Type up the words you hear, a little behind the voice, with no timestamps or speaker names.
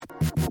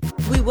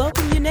We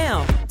welcome you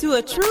now to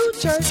A True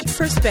Church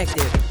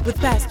Perspective with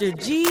Pastor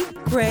G.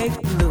 Craig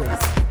Lewis.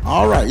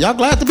 All right. Y'all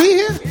glad to be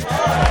here?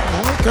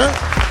 Okay.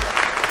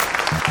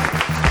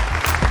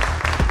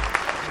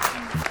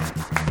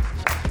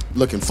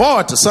 Looking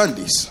forward to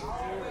Sundays.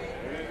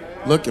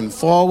 Looking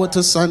forward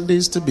to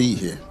Sundays to be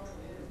here.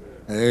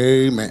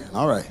 Amen.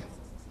 All right.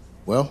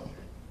 Well,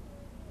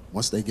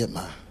 once they get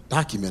my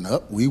document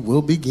up, we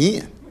will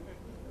begin.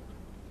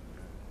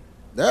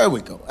 There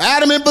we go.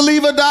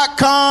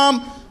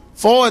 AdamandBeliever.com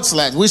 /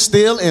 We're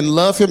still in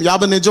Love Him. Y'all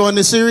been enjoying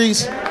this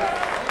series?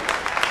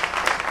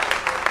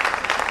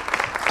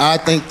 I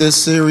think this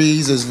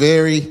series is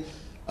very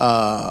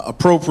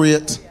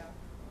appropriate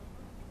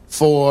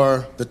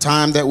for the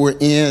time that we're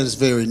in. It's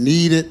very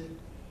needed.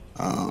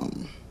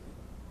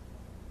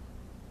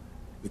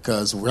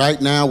 Because right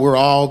now we're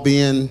all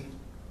being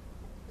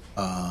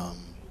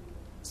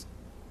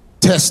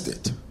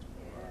tested.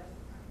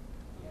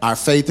 Our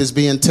faith is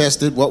being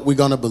tested. What we're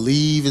going to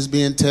believe is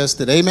being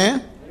tested.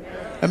 Amen?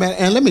 Amen.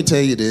 And let me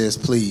tell you this,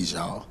 please,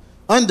 y'all.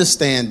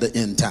 Understand the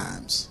end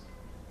times.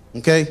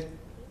 Okay?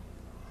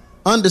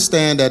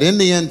 Understand that in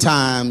the end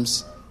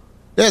times,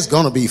 there's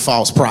going to be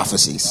false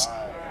prophecies.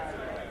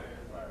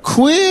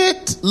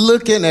 Quit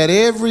looking at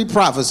every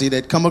prophecy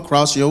that come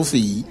across your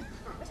feed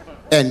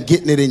and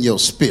getting it in your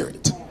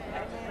spirit.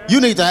 You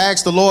need to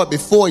ask the Lord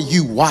before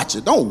you watch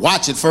it. Don't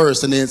watch it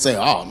first and then say,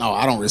 oh, no,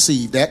 I don't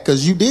receive that,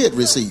 because you did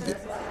receive it.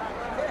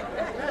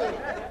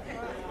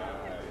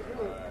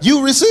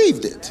 You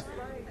received it.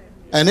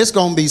 And it's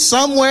going to be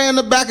somewhere in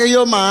the back of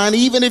your mind,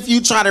 even if you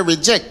try to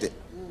reject it.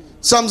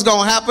 Something's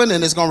going to happen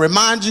and it's going to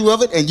remind you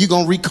of it and you're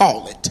going to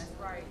recall it.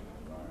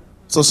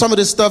 So some of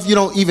this stuff you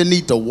don't even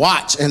need to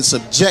watch and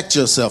subject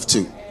yourself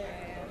to.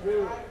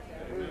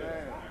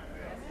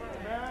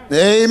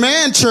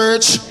 Amen,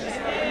 church.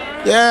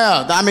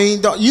 Yeah, I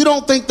mean, you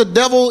don't think the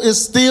devil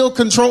is still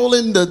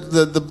controlling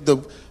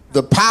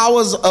the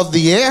powers of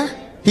the air?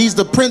 He's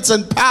the prince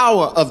and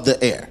power of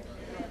the air.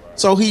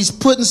 So he's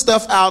putting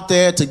stuff out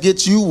there to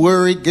get you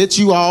worried, get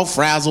you all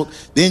frazzled.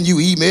 Then you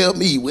email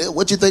me, well,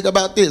 what you think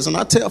about this? And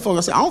I tell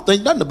folks, I say, I don't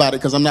think nothing about it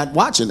because I'm not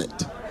watching it.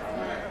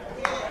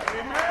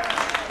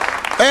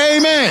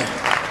 Amen.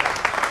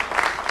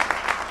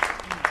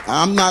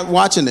 I'm not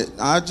watching it.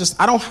 I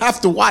don't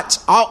have to watch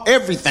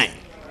everything.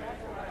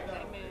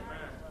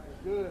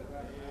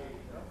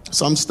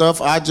 Some stuff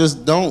I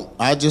just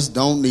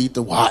don't need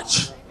to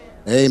watch.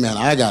 Amen.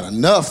 I got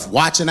enough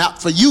watching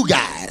out for you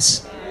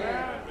guys.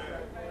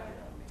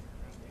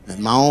 And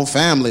my own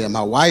family and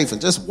my wife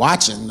and just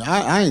watching.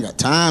 I ain't got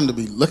time to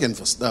be looking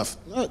for stuff.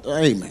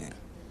 Amen.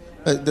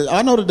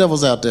 I know the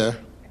devil's out there.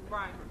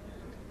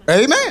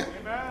 Amen.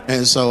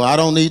 And so I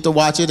don't need to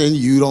watch it, and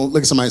you don't.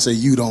 Look at somebody and say,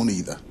 you don't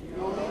either.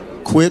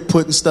 Quit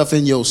putting stuff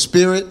in your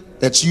spirit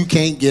that you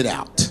can't get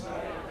out.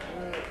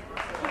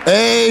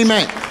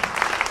 Amen.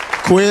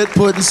 Quit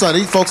putting stuff.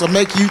 These folks will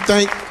make you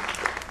think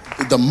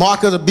the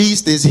mark of the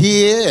beast is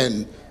here,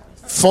 and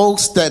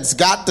folks that's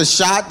got the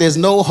shot, there's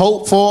no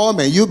hope for them,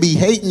 and you'll be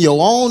hating your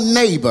own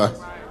neighbor,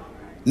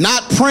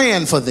 not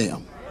praying for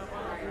them.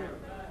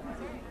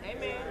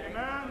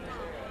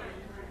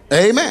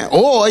 Amen.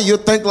 Or you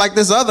think like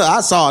this other, I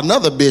saw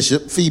another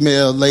bishop,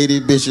 female lady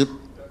bishop,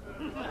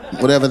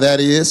 whatever that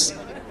is.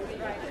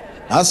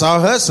 I saw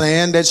her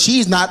saying that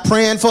she's not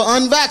praying for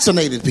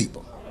unvaccinated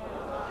people.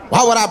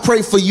 Why would I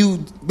pray for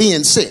you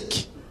being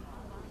sick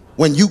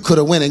when you could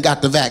have went and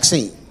got the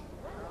vaccine?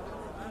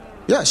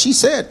 Yeah, she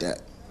said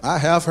that. I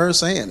have her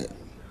saying it.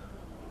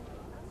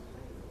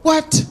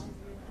 What?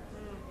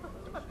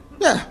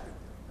 Yeah.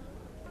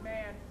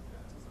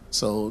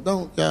 So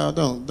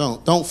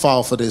don't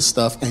fall for this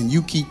stuff, and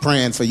you keep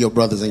praying for your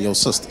brothers and your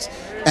sisters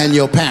and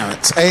your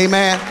parents.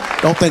 Amen.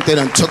 Don't think they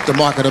done took the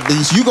mark of the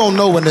beast. You gonna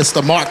know when it's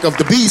the mark of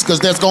the beast, because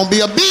there's gonna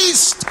be a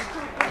beast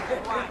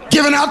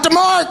giving out the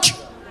mark.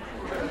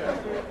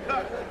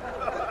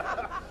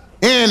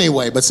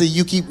 Anyway, but see,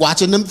 you keep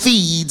watching them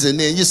feeds, and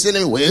then you're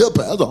sitting there, well,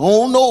 Pastor, I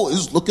don't know,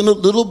 it's looking a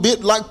little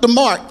bit like the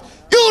mark.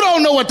 You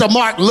don't know what the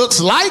mark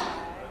looks like.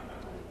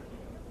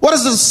 What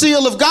does the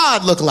seal of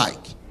God look like?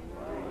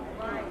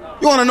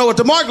 You want to know what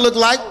the mark look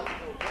like?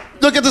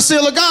 Look at the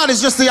seal of God.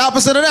 It's just the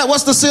opposite of that.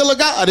 What's the seal of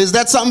God? Is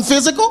that something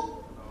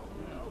physical?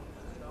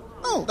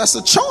 No, that's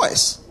a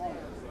choice.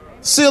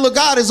 Seal of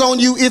God is on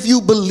you if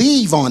you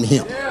believe on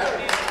him.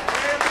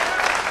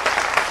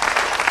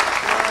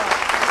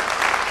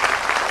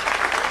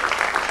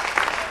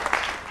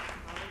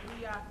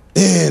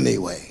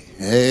 Anyway,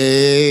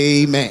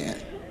 amen.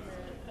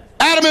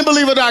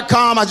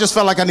 AdamandBeliever.com. I just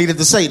felt like I needed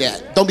to say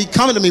that. Don't be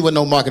coming to me with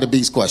no mark of the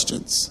beast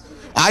questions.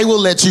 I will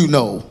let you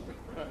know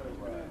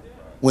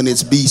when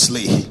it's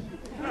beastly.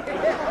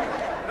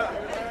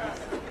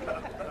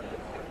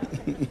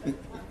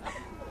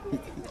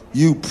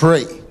 You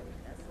pray.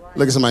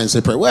 Look at somebody and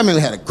say pray. Well, I mean,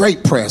 we had a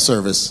great prayer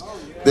service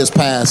this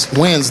past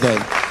Wednesday.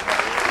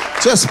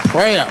 Just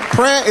prayer.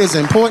 Prayer is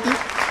important.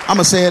 I'm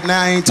going to say it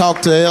now. I ain't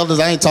talked to elders.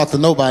 I ain't talked to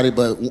nobody.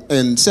 But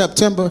in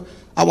September,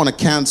 I want to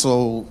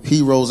cancel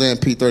Heroes and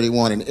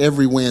P31. And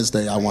every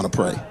Wednesday, I want to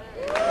pray.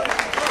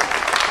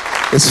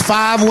 It's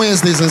 5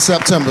 Wednesdays in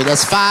September.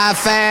 That's 5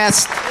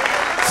 fasts,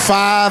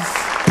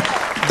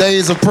 5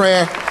 days of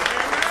prayer,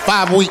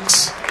 5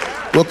 weeks.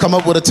 We'll come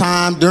up with a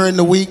time during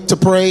the week to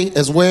pray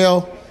as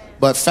well,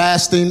 but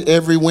fasting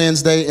every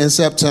Wednesday in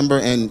September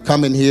and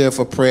coming here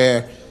for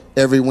prayer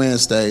every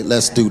Wednesday.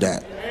 Let's do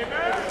that.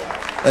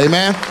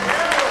 Amen.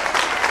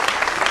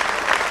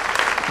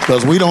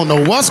 Because we don't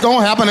know what's going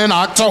to happen in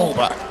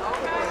October.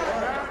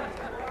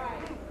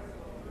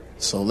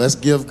 So let's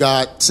give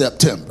God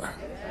September.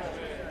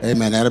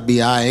 Amen. That'll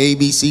be our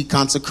ABC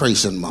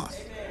consecration month.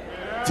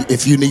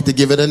 If you need to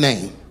give it a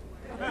name.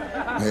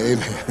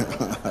 Amen.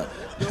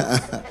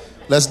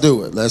 Let's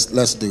do it.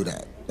 Let's do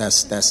that.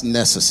 That's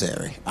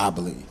necessary, I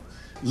believe.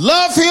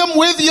 Love him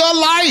with your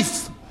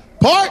life.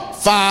 Part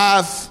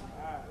 5.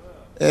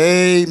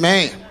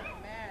 Amen.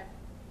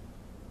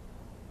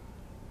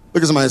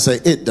 Look at somebody and say,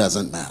 it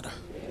doesn't matter.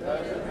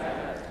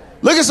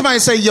 Look at somebody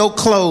and say, your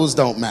clothes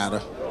don't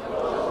matter.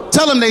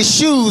 Tell them their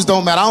shoes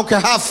don't matter. I don't care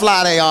how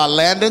fly they are,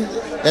 Landon.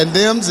 And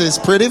them's is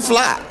pretty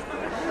fly.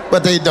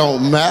 But they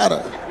don't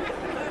matter.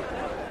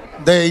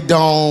 They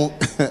don't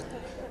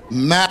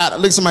matter.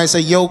 Look at somebody and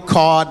say, your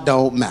car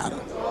don't matter.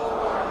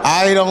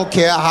 I don't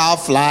care how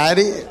fly it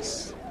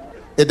is.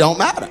 It don't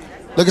matter.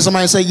 Look at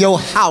somebody and say, your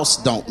house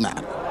don't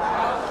matter.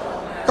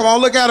 Come on,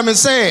 look at them and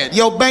say it.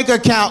 Your bank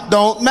account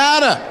don't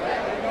matter.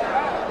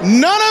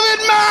 None of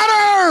it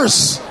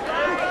matters.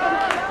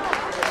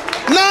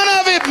 None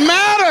of it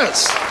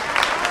matters.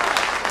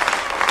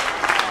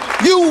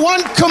 You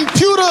one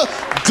computer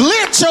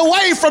glitch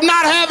away from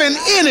not having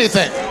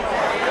anything.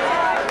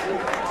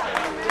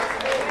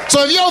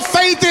 So if your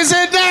faith is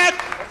in that,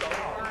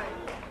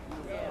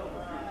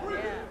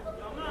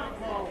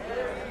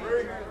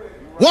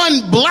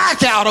 one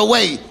blackout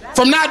away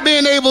from not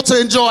being able to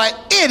enjoy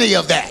any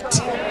of that.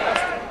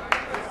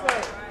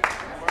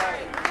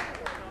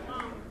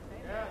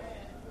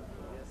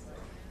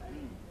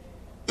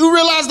 You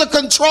realize the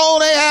control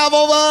they have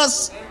over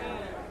us?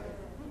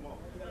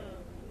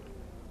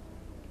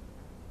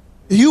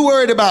 You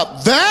worried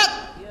about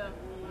that?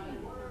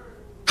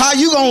 How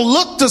you gonna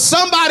look to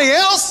somebody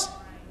else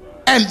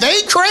and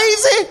they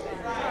crazy?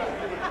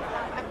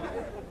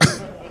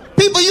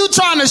 People you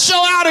trying to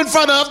show out in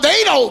front of,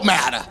 they don't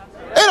matter.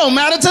 They don't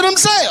matter to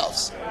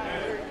themselves.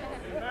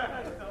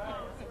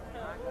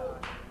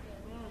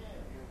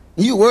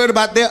 You worried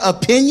about their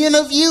opinion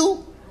of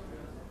you?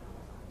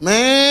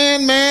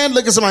 Man,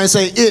 look at somebody and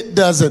say, it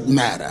doesn't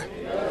matter.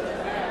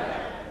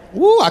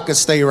 Woo, I could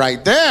stay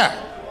right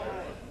there.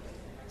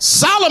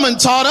 Solomon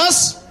taught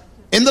us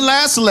in the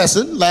last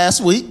lesson,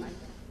 last week,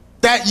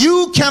 that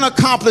you can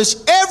accomplish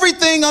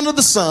everything under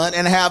the sun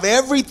and have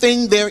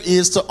everything there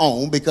is to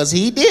own, because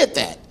he did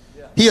that.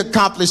 He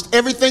accomplished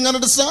everything under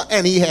the sun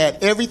and he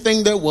had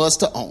everything there was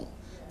to own.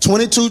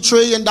 $22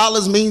 trillion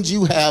means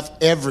you have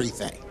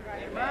everything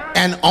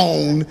and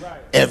own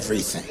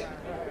everything.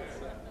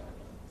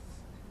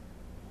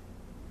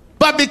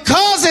 But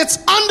because it's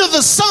under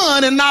the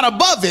sun and not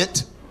above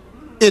it,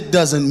 it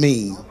doesn't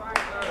mean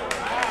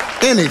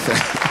anything.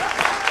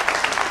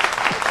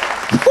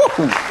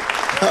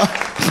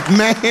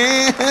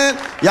 Man,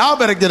 y'all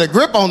better get a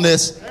grip on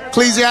this.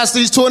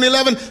 Ecclesiastes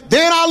 2:11.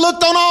 Then I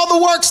looked on all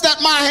the works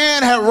that my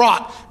hand had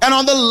wrought, and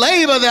on the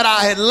labor that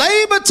I had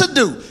labored to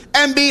do.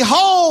 And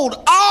behold,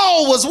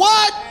 all was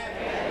what?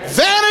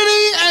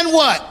 Vanity and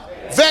what?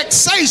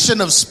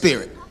 Vexation of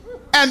spirit.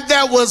 And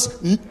there was...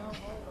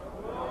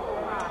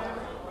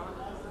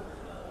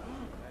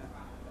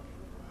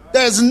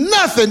 There's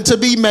nothing to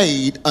be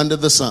made under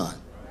the sun.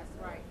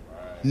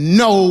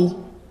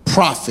 No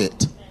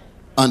profit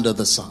under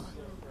the sun.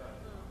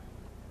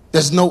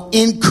 There's no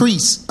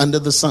increase under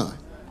the sun.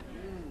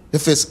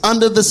 If it's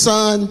under the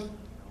sun,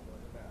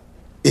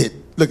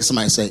 look at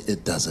somebody and say,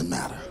 it doesn't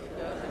matter.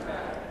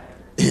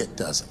 It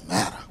doesn't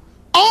matter.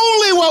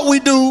 Only what we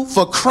do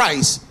for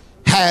Christ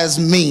has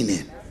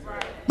meaning.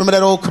 Remember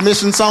that old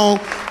commission song,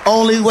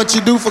 only what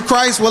you do for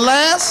Christ will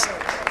last?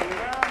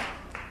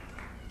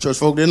 Church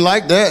folk didn't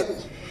like that.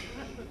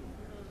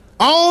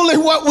 Only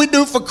what we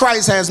do for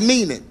Christ has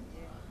meaning.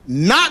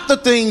 Not the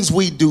things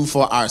we do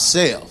for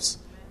ourselves.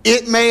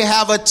 It may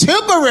have a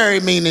temporary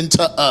meaning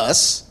to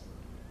us,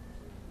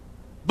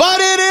 but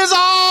it is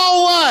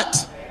all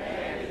what?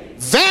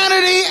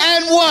 Vanity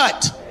and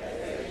what?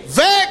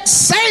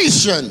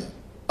 Vexation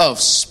of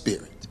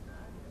spirit.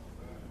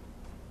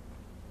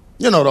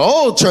 You know, the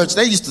old church,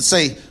 they used to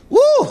say,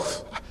 woo,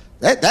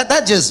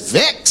 that just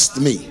vexed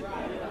me.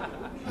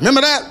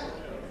 Remember that?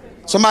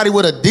 Somebody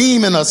with a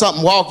demon or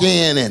something walk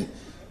in and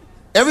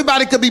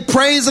everybody could be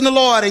praising the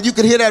Lord and you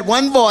could hear that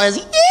one voice,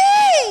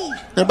 yay!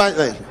 Everybody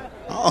like,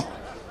 oh.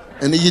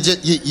 And then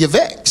you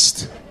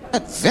vexed.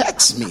 That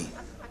vexed me.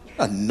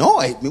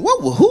 Annoyed me.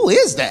 Who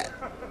is that?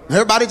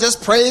 Everybody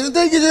just praising.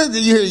 You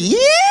hear,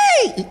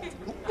 yay!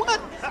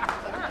 What?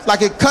 It's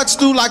like it cuts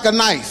through like a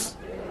knife.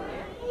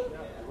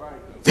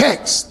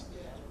 Vexed.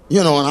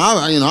 You know,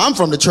 and I'm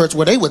from the church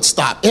where they would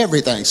stop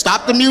everything.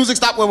 Stop the music.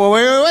 Stop.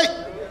 Wait.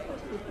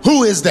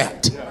 Who is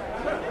that?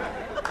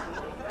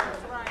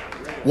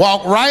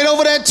 Walk right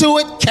over there to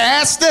it,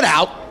 cast it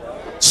out,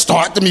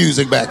 start the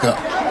music back up.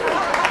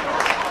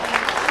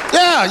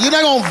 Yeah, you're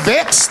not going to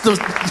vex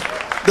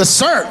the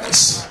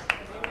service.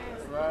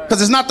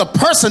 Because it's not the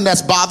person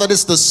that's bothered,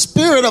 it's the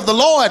Spirit of the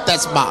Lord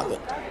that's bothered.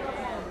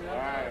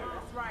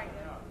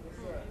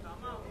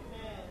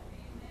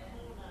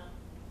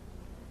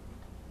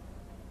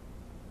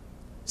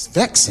 It's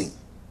vexing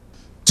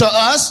to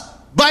us,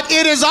 but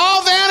it is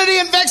all vanity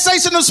and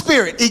vexation of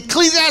spirit.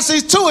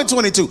 Ecclesiastes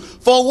 2:22.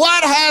 For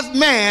what hath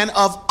man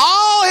of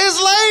all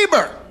his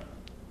labor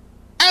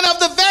and of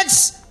the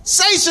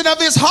vexation of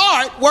his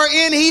heart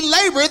wherein he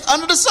laboreth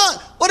under the sun?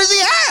 What does he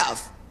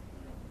have?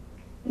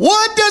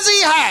 What does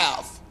he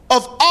have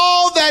of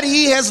all that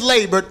he has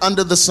labored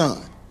under the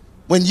sun?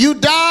 When you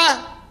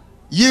die,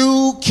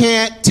 you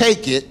can't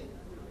take it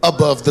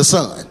above the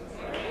sun.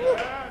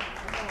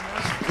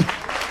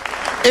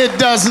 It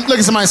doesn't, look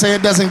at somebody say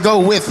it doesn't go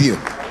with you.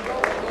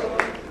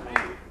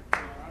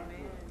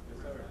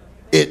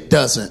 It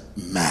doesn't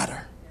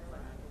matter.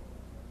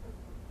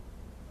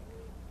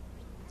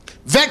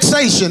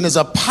 Vexation is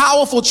a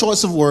powerful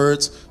choice of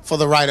words for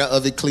the writer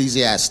of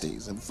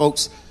Ecclesiastes. And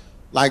folks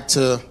like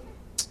to,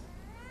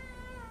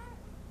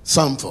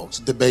 some folks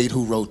debate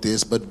who wrote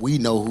this, but we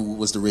know who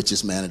was the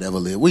richest man that ever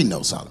lived. We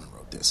know Solomon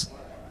wrote this.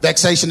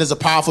 Vexation is a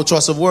powerful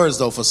choice of words,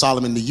 though, for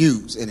Solomon to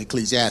use in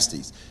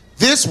Ecclesiastes.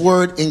 This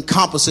word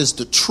encompasses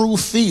the true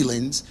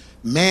feelings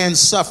man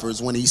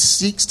suffers when he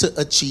seeks to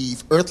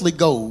achieve earthly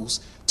goals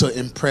to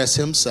impress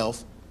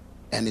himself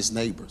and his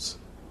neighbors.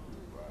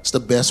 It's the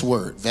best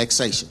word,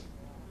 vexation.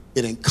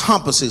 It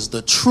encompasses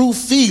the true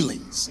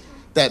feelings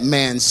that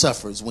man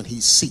suffers when he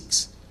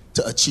seeks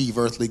to achieve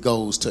earthly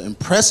goals to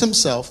impress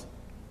himself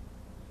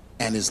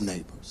and his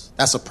neighbors.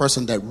 That's a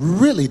person that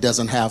really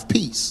doesn't have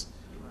peace.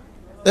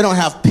 They don't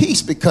have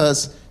peace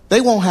because they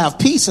won't have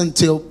peace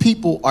until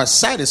people are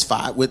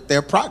satisfied with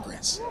their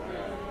progress.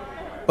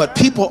 But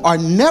people are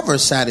never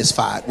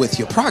satisfied with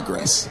your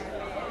progress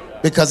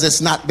because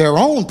it's not their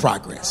own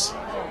progress.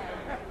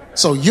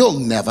 So you'll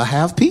never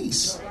have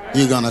peace.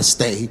 You're going to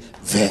stay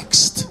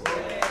vexed.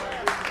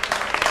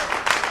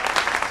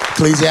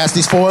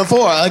 Ecclesiastes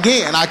 4:4.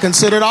 Again, I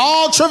considered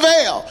all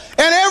travail and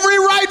every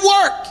right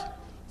work,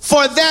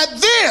 for that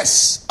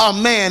this a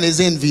man is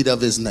envied of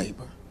his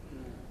neighbor.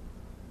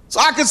 So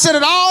I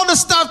considered all the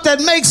stuff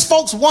that makes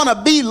folks want to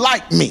be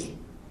like me.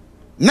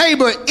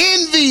 Neighbor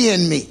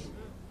envying me.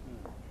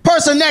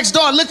 Person next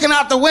door looking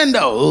out the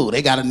window. Ooh,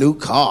 they got a new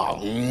car.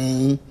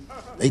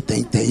 They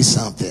think they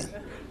something.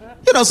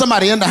 You know,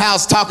 somebody in the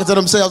house talking to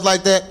themselves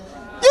like that.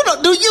 You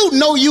know, do you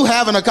know you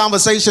having a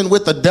conversation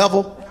with the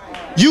devil?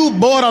 You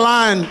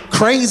borderline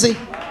crazy.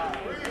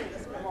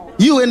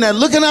 You in there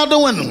looking out the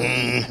window.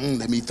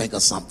 Let me think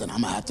of something.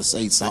 I'm going to have to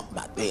say something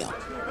about them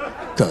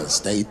because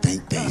they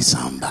think they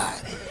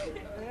somebody.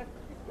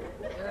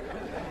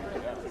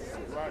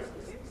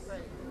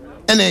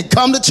 And then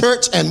come to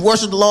church and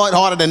worship the Lord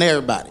harder than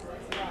everybody.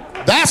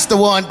 That's the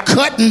one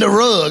cutting the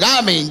rug.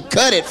 I mean,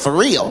 cut it for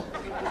real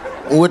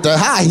with the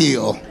high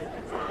heel.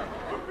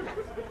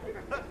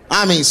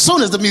 I mean,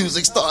 soon as the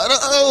music started,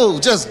 oh,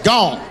 just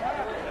gone.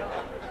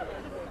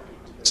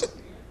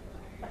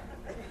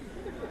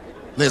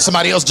 Let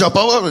somebody else jump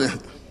over.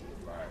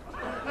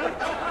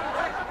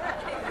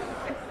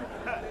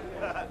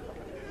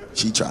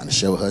 She trying to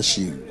show her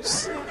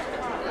shoes.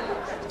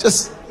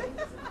 Just,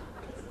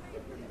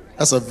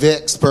 that's a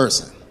vexed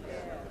person.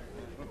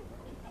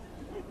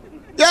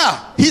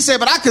 Yeah, he said,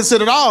 but I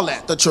considered all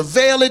that. The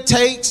travail it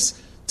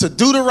takes to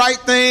do the right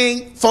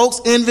thing.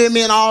 Folks envy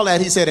me and all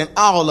that. He said, and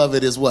all of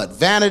it is what?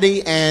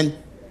 Vanity and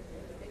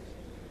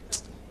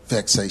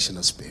vexation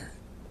of spirit.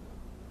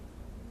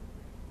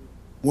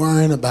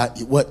 Worrying about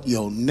what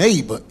your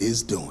neighbor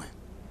is doing.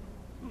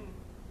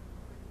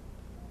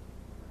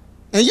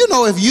 And you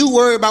know, if you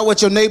worry about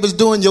what your neighbor's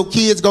doing, your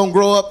kids gonna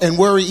grow up and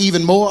worry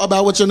even more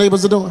about what your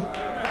neighbors are doing.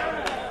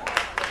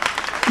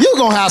 You're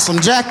gonna have some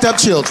jacked up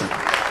children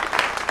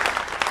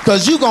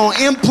because you're gonna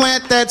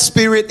implant that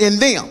spirit in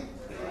them.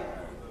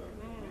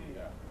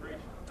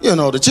 You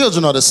know, the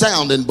children are the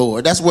sounding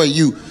board. That's where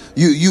you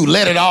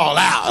let it all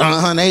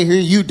out. They hear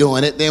you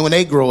doing it. Then when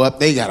they grow up,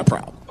 they got a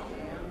problem.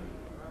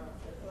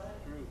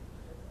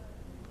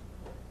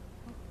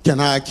 Can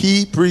I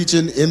keep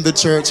preaching in the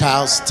church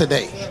house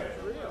today?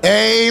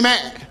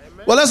 Amen.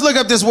 Well, let's look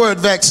up this word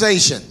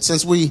vexation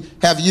since we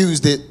have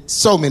used it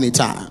so many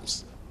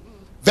times.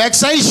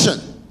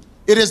 Vexation.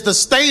 It is the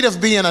state of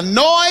being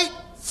annoyed,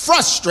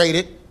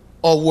 frustrated,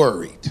 or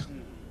worried.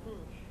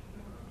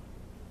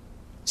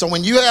 So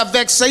when you have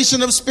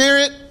vexation of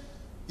spirit,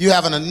 you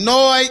have an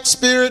annoyed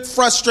spirit,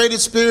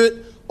 frustrated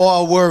spirit, or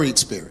a worried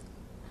spirit.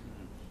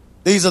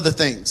 These are the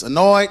things: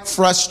 annoyed,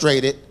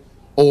 frustrated,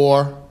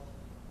 or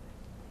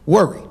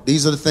worried.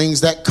 These are the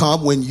things that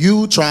come when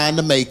you trying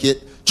to make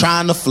it,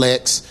 trying to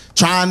flex,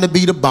 trying to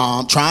be the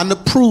bomb, trying to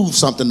prove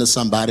something to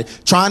somebody,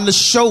 trying to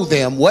show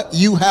them what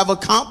you have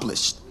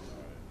accomplished.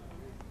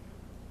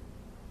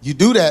 You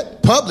do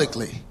that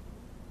publicly,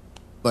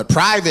 but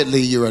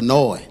privately you're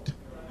annoyed,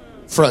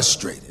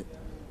 frustrated,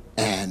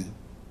 and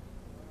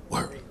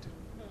worried.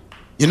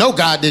 You know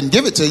God didn't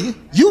give it to you.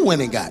 You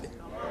went and got it.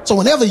 So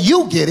whenever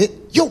you get it,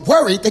 you're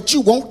worried that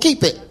you won't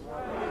keep it.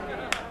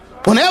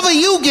 Whenever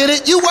you get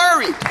it, you're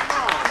worried.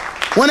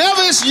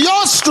 Whenever it's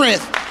your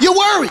strength, you're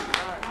worried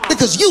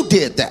because you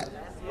did that.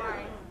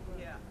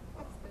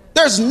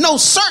 There's no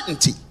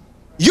certainty.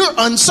 You're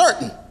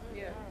uncertain.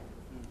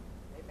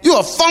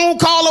 You're a phone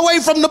call away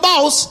from the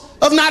boss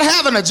of not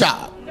having a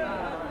job.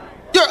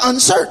 You're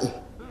uncertain.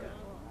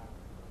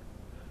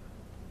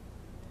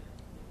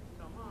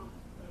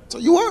 So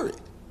you're worried.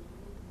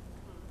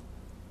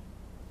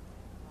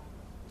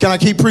 Can I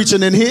keep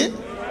preaching in here?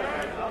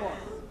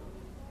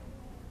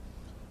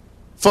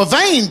 For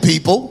vain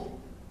people,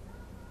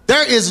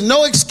 there is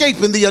no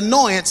escaping the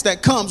annoyance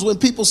that comes when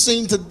people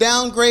seem to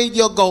downgrade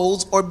your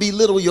goals or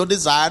belittle your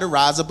desire to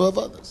rise above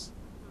others.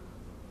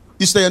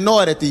 You stay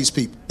annoyed at these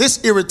people.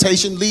 This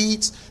irritation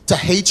leads to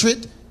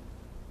hatred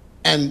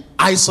and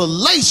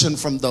isolation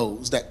from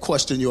those that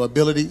question your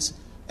abilities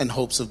and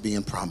hopes of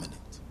being prominent.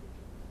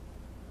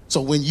 So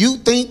when you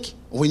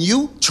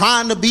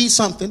trying to be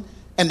something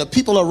and the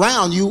people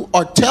around you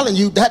are telling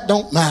you that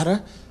don't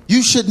matter,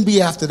 you shouldn't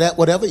be after that,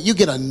 whatever, you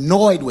get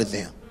annoyed with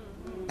them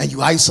and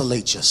you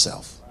isolate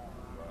yourself.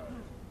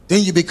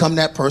 Then you become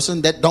that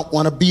person that don't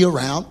want to be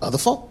around other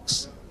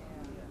folks.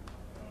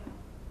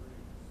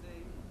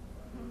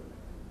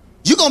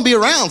 You're going to be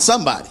around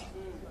somebody.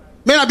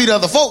 May not be the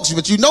other folks,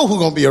 but you know who's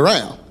going to be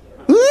around.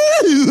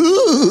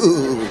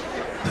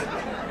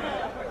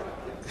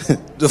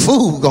 The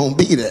fool going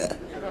to be there.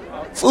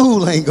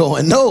 Fool ain't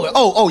going nowhere.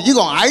 Oh, you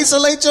going to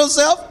isolate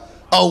yourself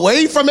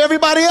away from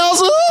everybody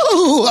else?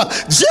 Ooh,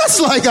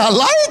 just like I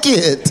like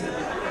it.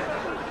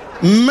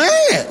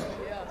 Man.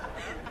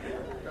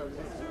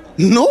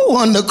 No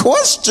one to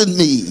question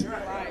me.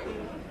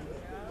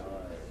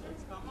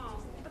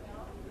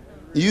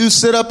 You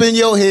sit up in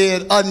your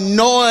head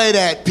annoyed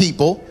at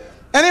people.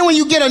 And then when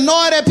you get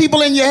annoyed at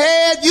people in your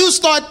head, you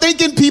start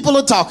thinking people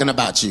are talking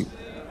about you.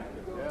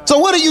 So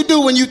what do you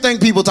do when you think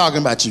people talking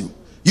about you?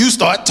 You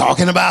start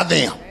talking about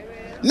them.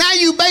 Now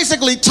you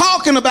basically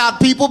talking about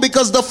people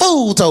because the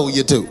fool told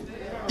you to.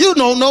 You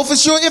don't know for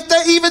sure if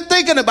they're even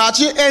thinking about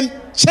you. And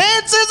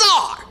chances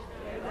are,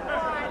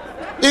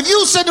 if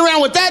you sitting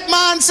around with that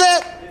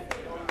mindset,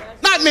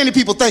 not many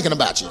people thinking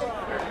about you.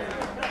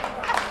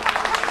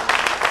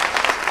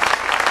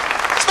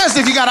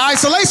 Especially if you got an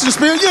isolation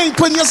spirit, you ain't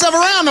putting yourself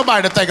around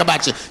nobody to think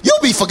about you. You'll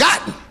be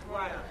forgotten.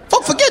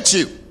 Folk forget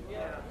you.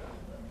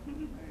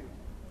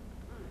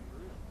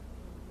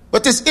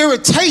 But this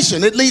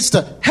irritation, it leads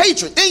to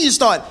hatred. Then you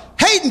start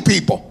hating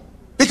people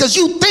because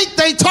you think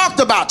they talked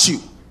about you.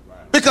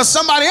 Because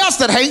somebody else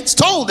that hates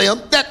told them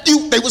that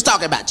they was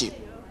talking about you.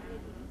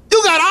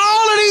 You got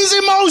all of these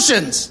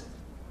emotions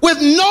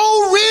with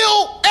no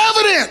real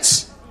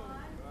evidence.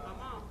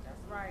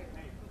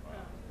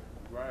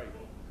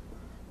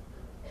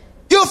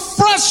 You're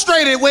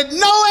frustrated with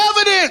no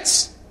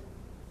evidence.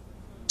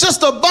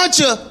 Just a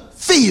bunch of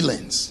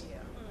feelings.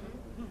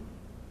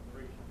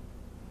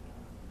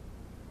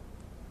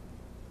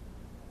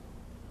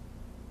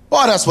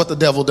 Boy, that's what the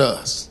devil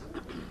does.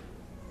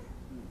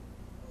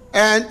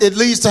 And it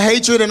leads to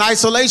hatred and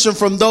isolation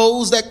from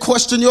those that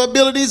question your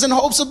abilities in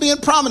hopes of being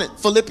prominent.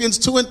 Philippians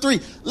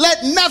 2:3.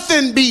 Let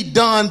nothing be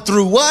done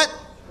through what?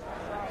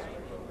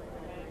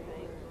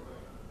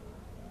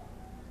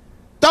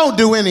 Don't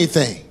do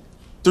anything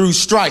through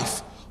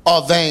strife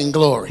or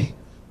vainglory,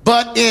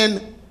 but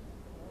in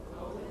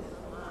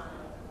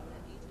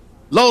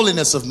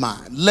lowliness of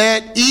mind.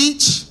 Let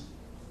each.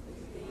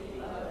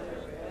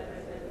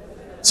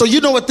 So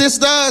you know what this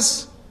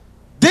does?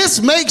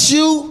 This makes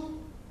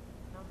you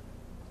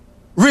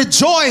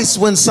rejoice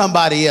when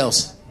somebody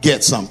else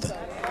gets something.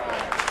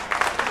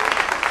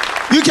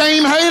 You can't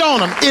even hate on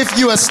them if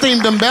you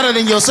esteem them better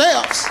than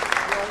yourselves.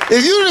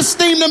 If you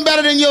esteem them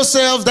better than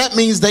yourselves, that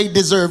means they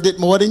deserved it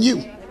more than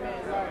you.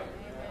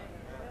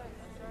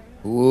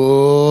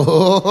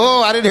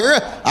 Whoa, I didn't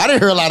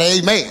hear a lot of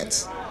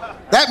amens.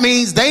 That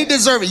means they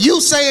deserve it. You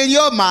say in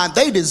your mind,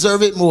 they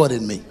deserve it more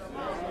than me.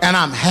 And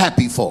I'm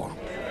happy for them.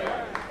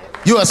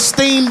 You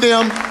esteem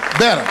them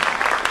better.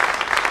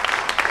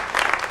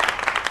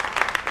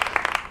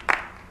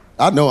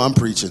 I know I'm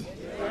preaching.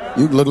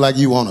 You look like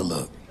you want to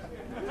look.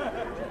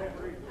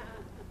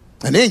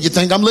 And then you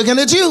think I'm looking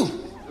at you.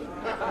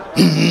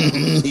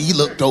 He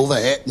looked over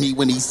at me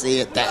when he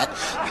said that.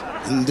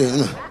 And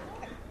then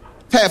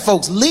had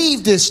folks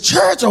leave this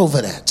church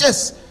over that.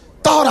 Just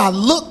thought I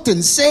looked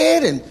and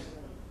said and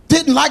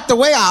didn't like the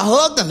way I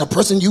hugged. And the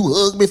person you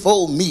hugged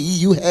before me,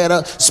 you had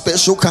a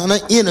special kind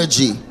of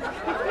energy.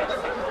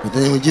 But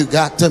then when you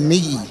got to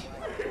me,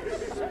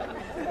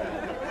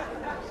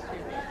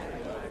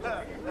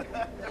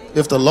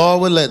 if the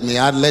Lord would let me,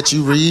 I'd let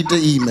you read the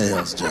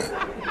emails, Jack.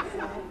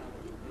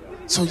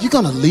 So you're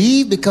going to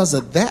leave because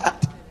of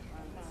that?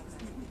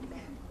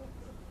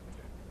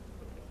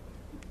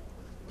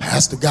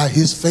 Pastor got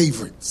his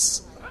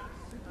favorites.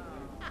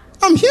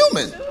 I'm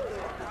human.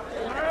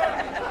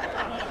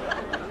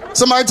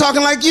 Somebody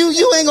talking like you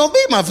ain't going to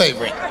be my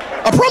favorite.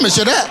 I promise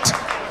you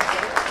that.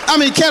 I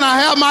mean, can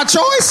I have my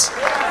choice?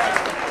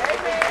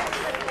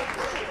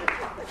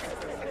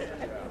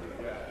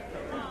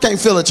 Can't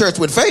fill a church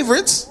with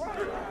favorites.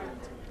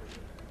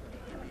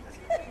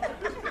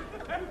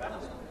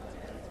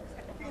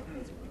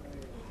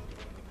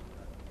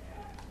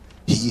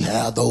 He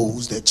had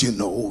those that you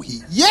know he...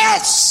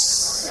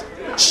 Yes!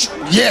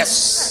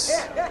 Yes!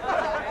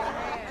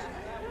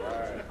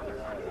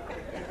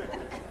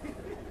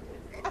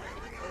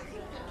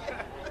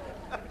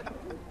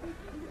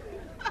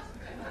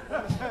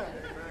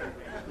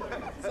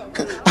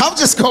 I'm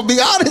just going to be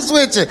honest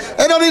with you.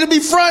 They don't need to be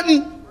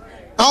fronting.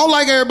 I don't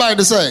like everybody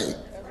to say.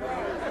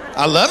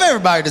 I love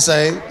everybody to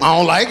say. I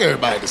don't like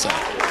everybody to say.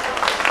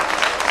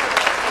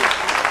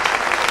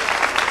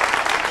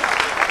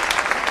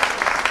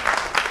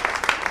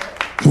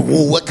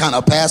 What kind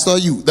of pastor are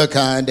you? The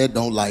kind that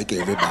don't like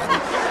everybody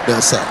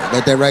to say.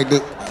 Got that right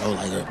there? I don't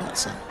like everybody to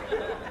say.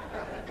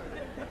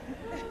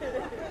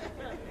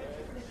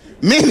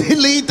 Many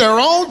lead their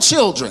own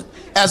children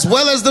as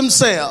well as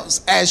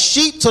themselves as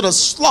sheep to the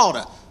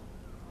slaughter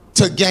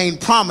to gain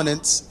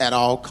prominence at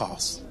all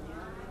costs.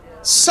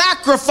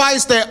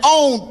 Sacrifice their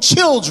own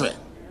children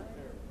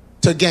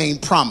to gain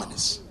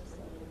prominence.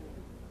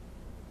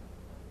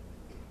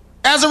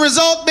 As a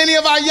result, many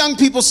of our young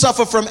people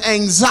suffer from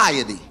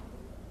anxiety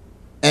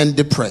and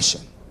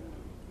depression.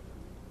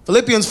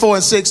 Philippians 4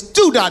 and 6,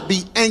 do not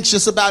be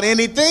anxious about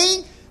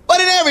anything, but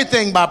in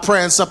everything by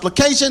prayer and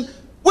supplication,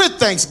 with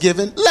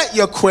thanksgiving, let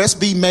your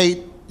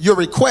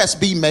request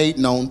be made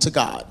known to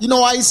God. You know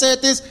why he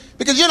said this?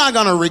 Because you're not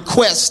going to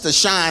request to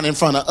shine in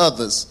front of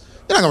others.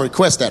 You're not going to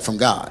request that from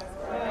God.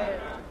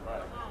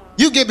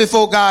 You get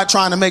before God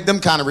trying to make them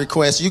kind of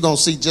requests, you're going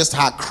to see just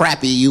how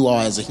crappy you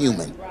are as a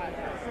human.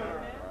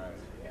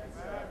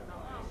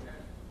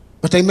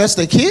 But they mess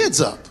their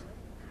kids up.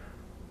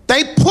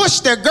 They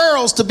push their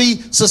girls to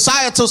be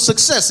societal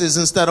successes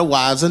instead of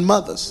wives and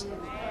mothers.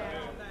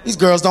 These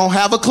girls don't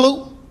have a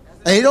clue.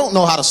 They don't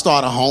know how to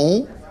start a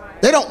home.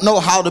 They don't know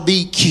how to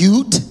be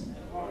cute.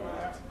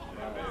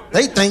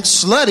 They think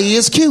slutty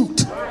is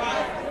cute.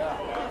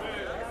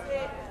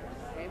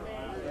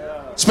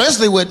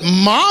 Especially with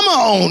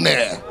mama on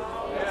there.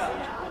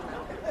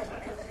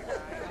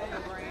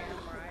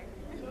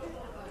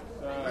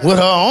 With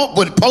her own,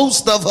 with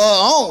post of her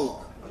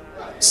own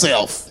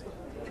self.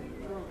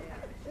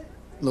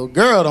 Little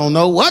girl don't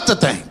know what to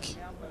think.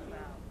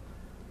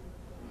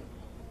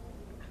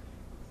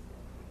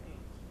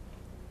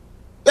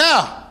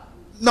 Yeah,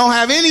 don't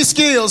have any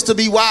skills to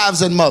be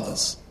wives and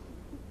mothers.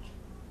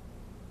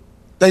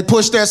 They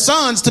push their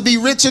sons to be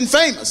rich and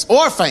famous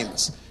or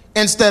famous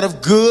instead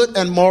of good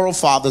and moral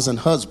fathers and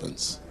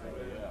husbands.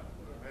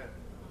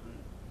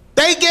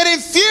 They get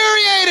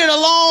infuriated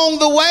along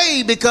the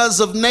way because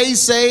of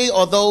naysay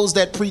or those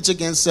that preach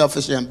against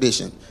selfish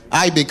ambition.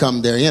 I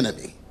become their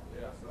enemy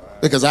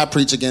because I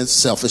preach against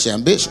selfish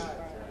ambition.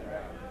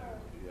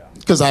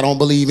 Because I don't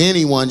believe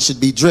anyone should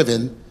be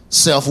driven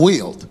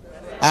self-willed.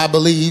 I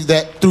believe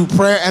that through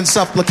prayer and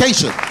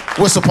supplication,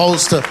 we're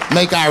supposed to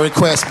make our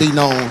requests be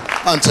known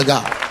unto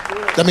God.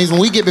 That means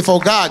when we get before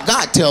God,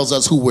 God tells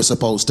us who we're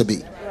supposed to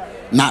be,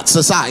 not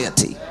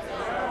society.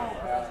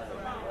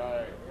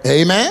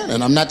 Amen?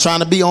 And I'm not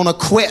trying to be on a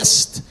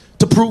quest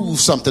to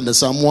prove something to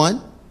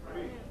someone.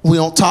 We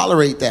don't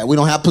tolerate that. We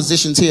don't have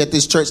positions here at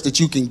this church that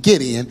you can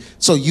get in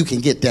so you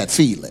can get that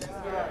feeling.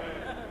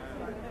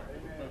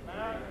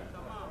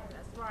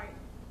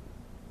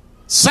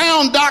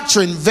 Sound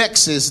doctrine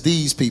vexes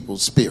these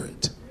people's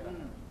spirit.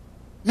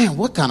 Man,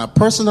 what kind of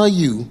person are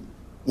you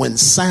when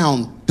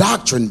sound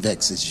doctrine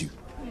vexes you?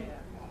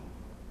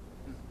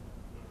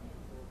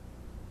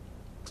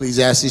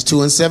 Ecclesiastes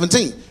 2 and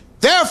 17.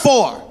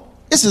 Therefore,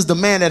 this is the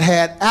man that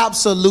had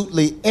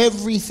absolutely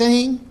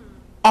everything.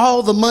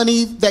 All the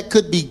money that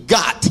could be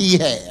got, he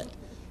had.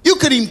 You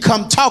couldn't even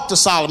come talk to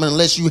Solomon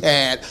unless you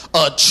had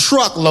a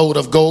truckload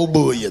of gold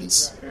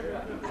bullions.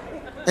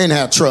 They didn't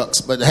have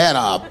trucks, but had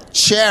a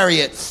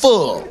chariot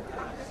full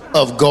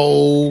of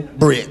gold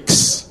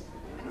bricks.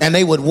 And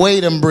they would weigh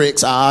them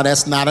bricks.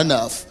 That's not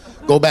enough.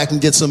 Go back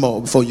and get some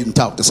more before you can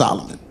talk to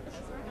Solomon.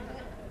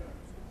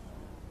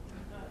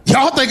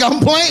 Y'all think I'm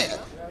playing?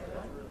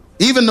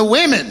 Even the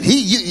women.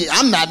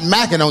 I'm not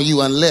macking on you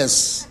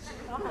unless...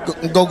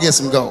 Go get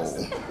some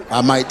gold.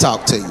 I might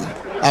talk to you.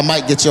 I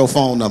might get your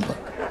phone number.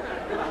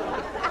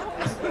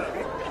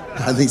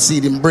 I think see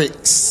them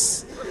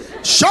bricks.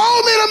 Show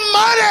me the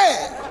money.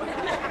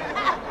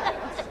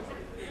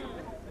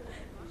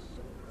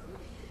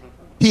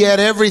 He had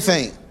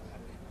everything.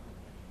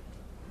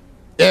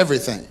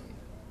 Everything.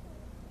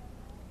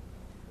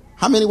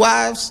 How many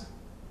wives?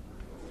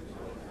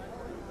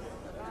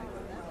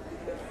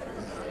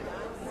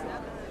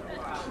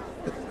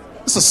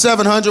 It's a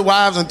 700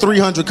 wives and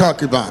 300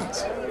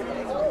 concubines.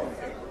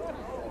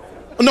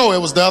 No, it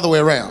was the other way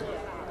around.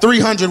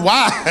 300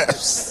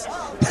 wives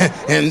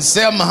and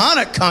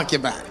 700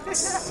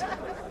 concubines.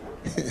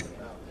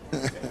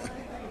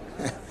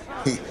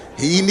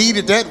 He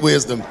needed that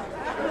wisdom.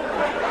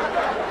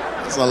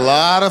 There's a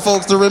lot of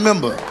folks to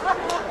remember.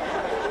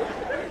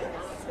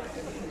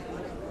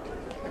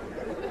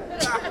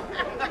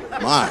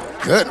 My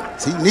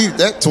goodness, he needed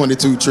that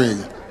 22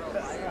 trillion.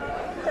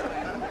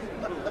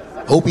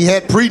 Hope he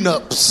had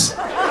prenups.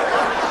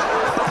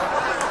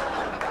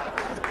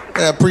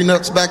 Had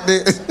prenups back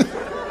there.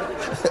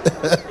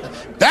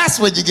 That's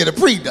when you get a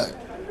prenup.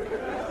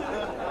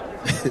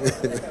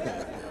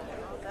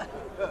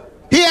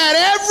 He had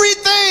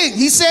everything.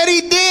 He said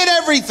he did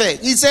everything.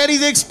 He said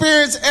he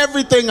experienced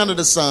everything under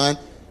the sun.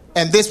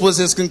 And this was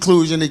his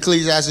conclusion,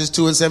 Ecclesiastes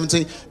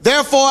 2:17.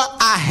 Therefore,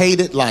 I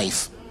hated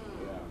life.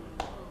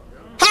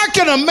 How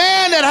can a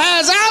man that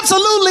has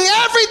absolutely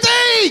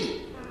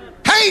everything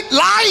hate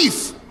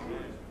life?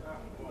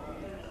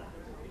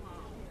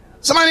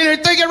 Somebody in there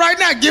thinking right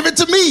now, give it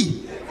to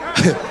me.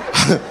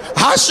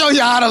 I'll show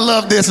you how to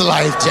love this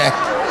life, Jack.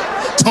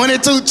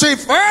 22 tree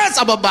first,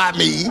 I'm gonna buy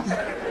me.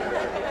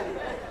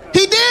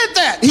 He did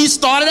that. He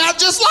started out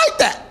just like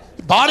that.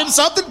 He bought him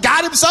something,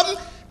 got him something.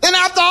 Then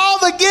after all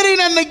the getting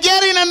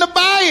and the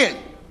buying,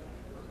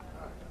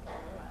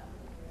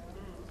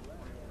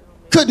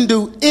 couldn't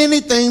do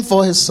anything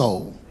for his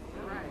soul.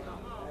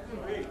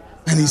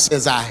 And he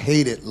says, I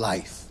hated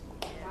life.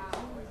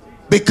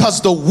 Because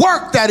the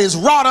work that is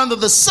wrought under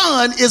the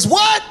sun is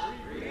what?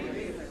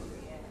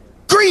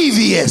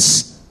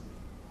 Grievous.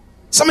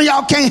 Some of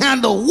y'all can't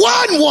handle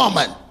one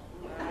woman.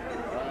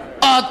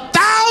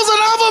 1,000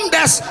 of them,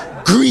 that's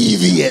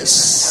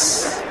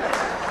grievous.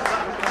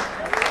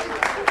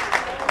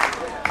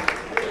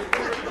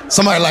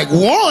 Somebody like,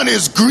 one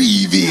is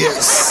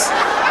grievous.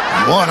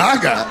 One I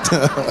got.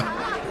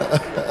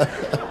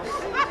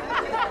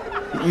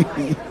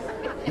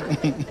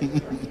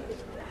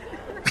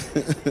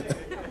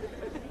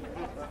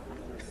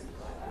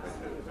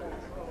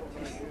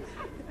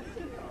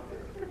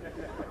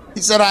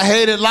 He said, I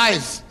hated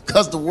life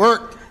because the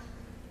work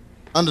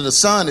under the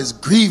sun is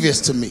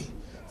grievous to me.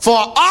 For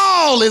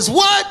all is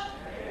what?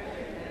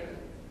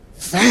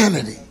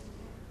 Vanity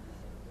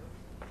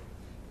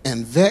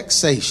and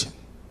vexation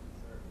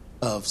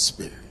of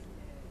spirit.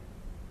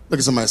 Look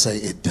at somebody say,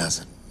 it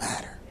doesn't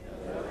matter.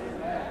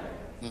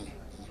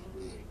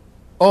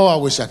 Oh, I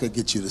wish I could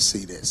get you to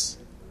see this.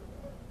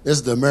 This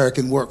is the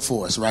American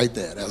workforce right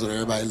there. That's what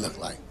everybody look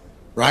like.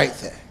 Right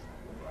there.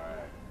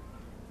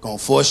 Gonna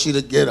force you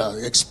to get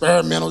an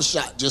experimental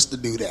shot just to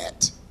do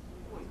that.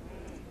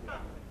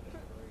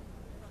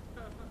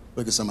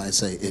 Look at somebody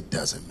say, it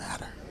doesn't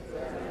matter.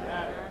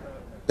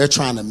 They're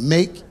trying to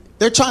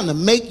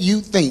make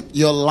you think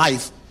your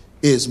life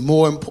is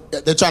more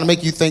important. They're trying to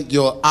make you think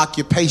your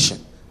occupation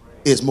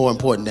is more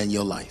important than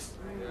your life.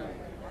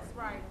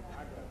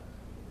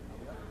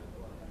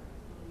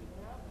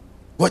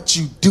 What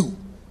you do.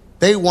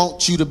 They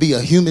want you to be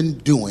a human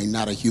doing,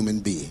 not a human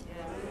being.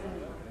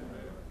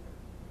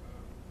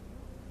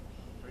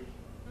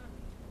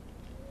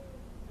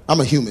 I'm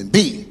a human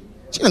being.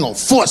 She ain't gonna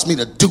force me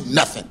to do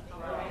nothing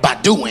by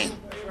doing.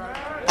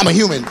 I'm a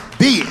human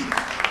being.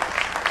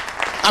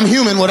 I'm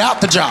human without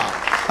the job.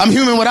 I'm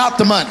human without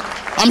the money.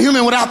 I'm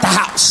human without the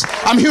house.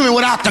 I'm human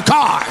without the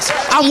cars.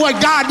 I'm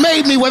what God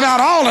made me without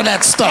all of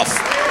that stuff.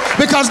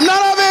 Because none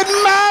of it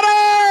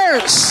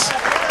matters.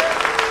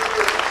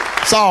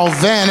 It's all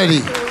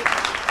vanity.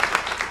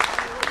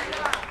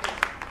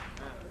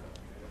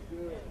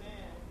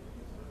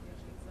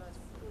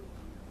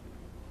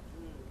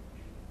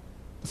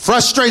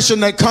 Frustration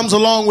that comes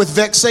along with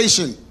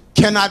vexation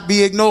cannot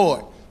be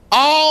ignored.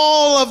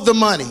 All of the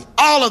money,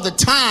 all of the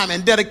time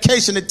and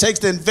dedication it takes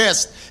to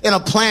invest in a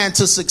plan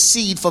to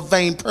succeed for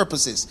vain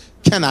purposes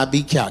cannot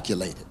be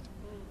calculated.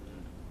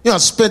 You know,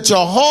 spent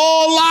your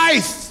whole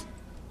life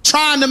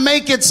trying to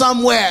make it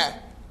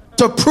somewhere,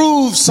 to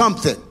prove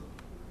something.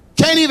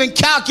 Can't even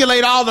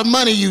calculate all the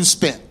money you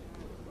spent,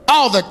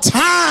 all the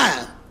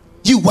time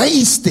you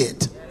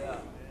wasted.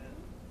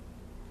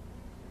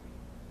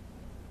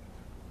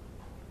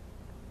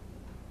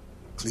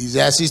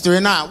 Ecclesiastes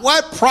 3:9.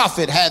 What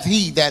profit hath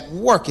he that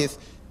worketh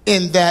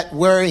in that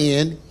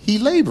wherein he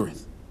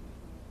laboreth?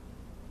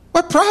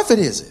 What profit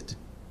is it?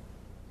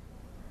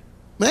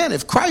 Man,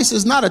 if Christ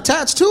is not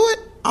attached to it,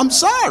 I'm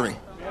sorry.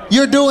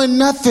 You're doing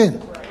nothing.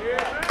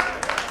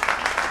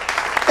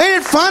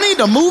 Ain't it funny?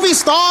 The movie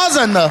stars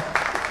and the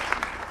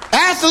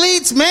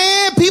athletes,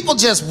 man, people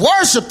just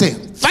worship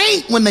them,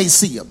 faint when they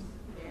see them.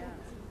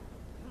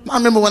 I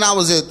remember when I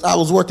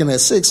was working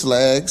at Six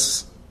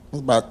Flags. I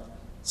was about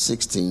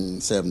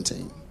 16,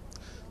 17.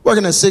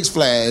 Working at Six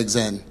Flags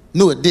and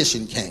New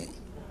Edition came.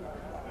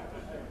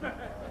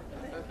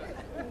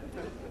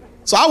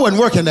 So I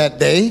wasn't working that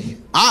day.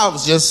 I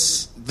was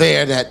just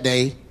there that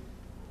day.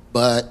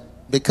 But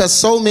because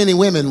so many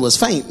women was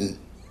fainting,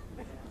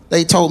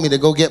 they told me to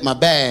go get my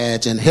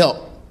badge and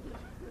help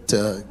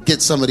to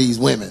get some of these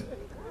women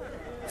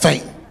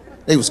fainting.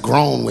 They was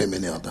grown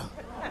women, Elder.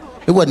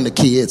 It wasn't the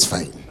kids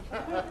fainting.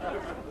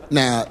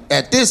 Now,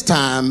 at this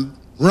time,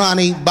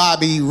 Ronnie,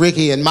 Bobby,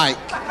 Ricky, and Mike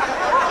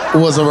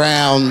was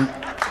around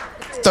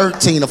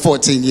 13 or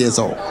 14 years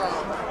old.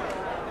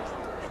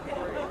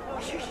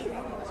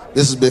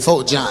 This is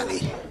before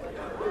Johnny.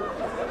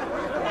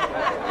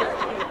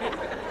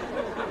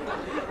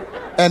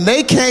 And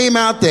they came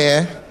out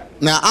there.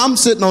 Now, I'm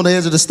sitting on the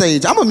edge of the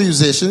stage. I'm a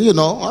musician, you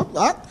know.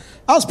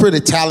 I I was pretty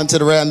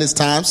talented around this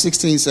time,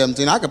 16,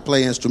 17. I could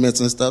play instruments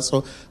and stuff.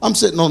 So I'm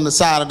sitting on the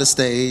side of the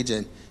stage,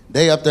 and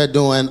they up there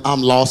doing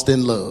I'm Lost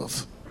in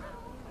Love.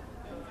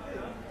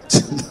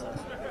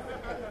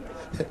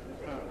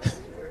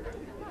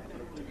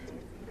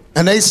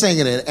 And they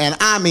singing it, and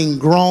I mean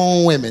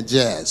grown women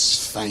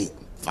just faint,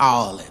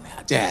 falling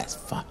out, just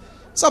fall.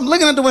 So I'm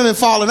looking at the women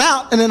falling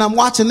out, and then I'm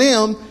watching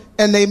them,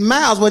 and their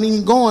mouths wasn't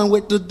even going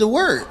with the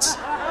words.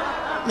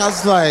 And I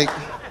was like,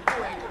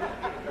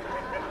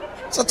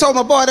 so I told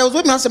my boy that was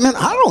with me, I said, man,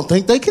 I don't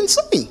think they can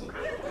sing.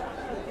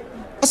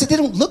 I said, they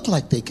don't look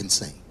like they can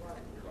sing.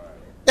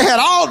 They had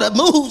all the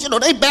moves,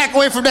 they back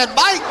away from that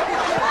mic,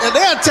 and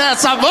they'll tear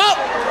something up.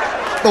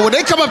 But when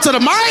they come up to the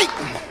mic,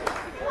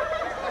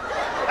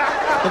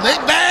 when they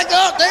back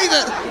up,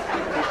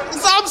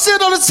 so I'm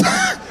sitting on the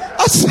side.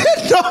 I'm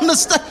sitting on the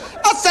stage.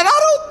 I said, I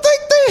don't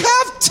think they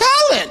have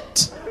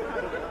talent.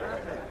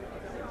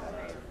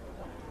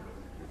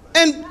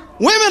 And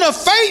women are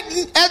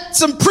fainting at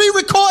some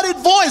pre-recorded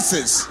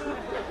voices.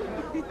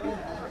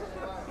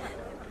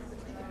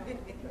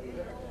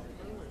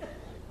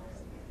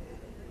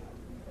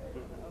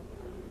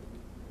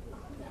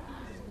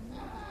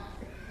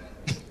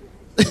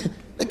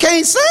 They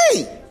can't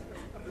sing.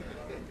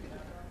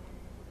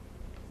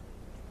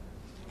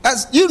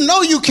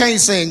 You can't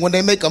sing when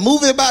they make a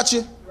movie about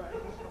you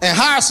and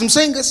hire some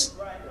singers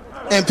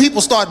and people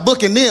start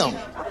booking them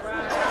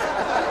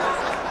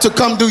to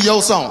come do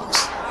your songs.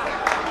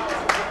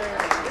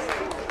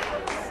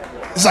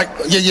 It's like,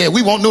 yeah,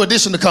 we want New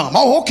Edition to come.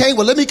 Oh, okay,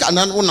 well, let me...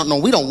 No,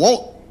 we don't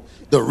want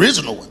the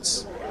original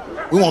ones.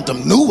 We want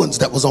them new ones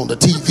that was on the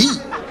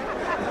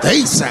TV.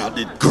 They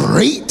sounded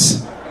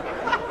great.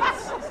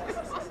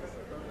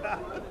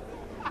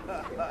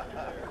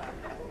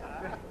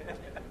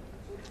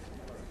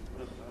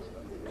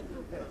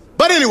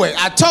 But anyway,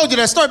 I told you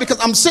that story because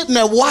I'm sitting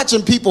there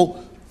watching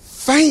people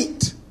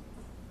faint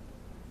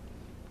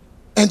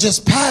and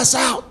just pass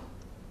out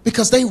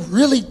because they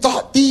really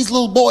thought these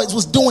little boys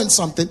was doing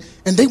something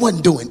and they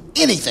wasn't doing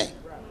anything.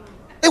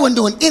 They wasn't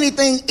doing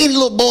anything any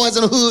little boys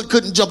in the hood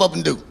couldn't jump up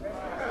and do.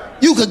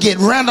 You could get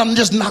random and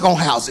just knock on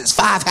houses,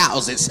 5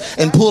 houses,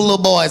 and pull little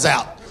boys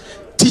out,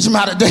 teach them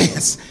how to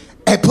dance,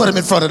 and put them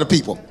in front of the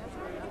people.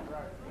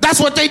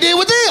 That's what they did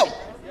with them.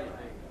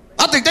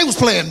 I think they was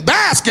playing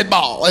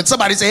basketball, and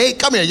somebody said, hey,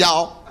 come here,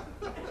 y'all.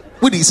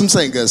 We need some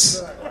singers.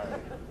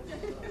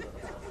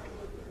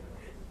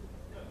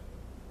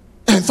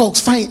 And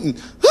folks fainting,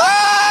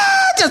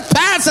 just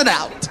passing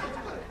out.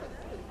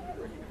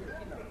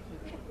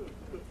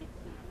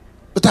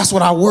 But that's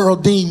what our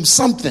world deems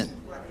something.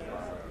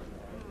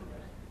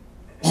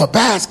 Or a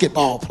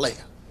basketball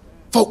player.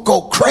 Folk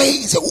go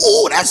crazy.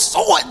 Ooh, that's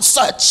so and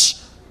such.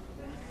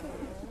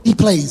 He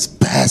plays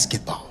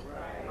basketball.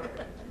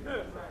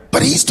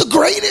 But he's the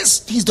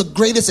greatest. He's the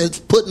greatest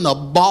at putting a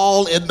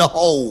ball in the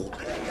hole.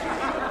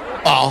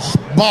 A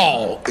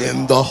ball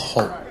in the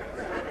hole.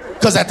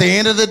 Because at the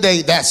end of the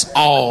day, that's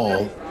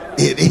all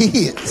it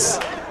is.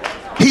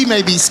 He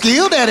may be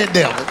skilled at it,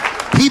 devil.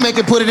 He may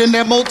can put it in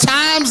there more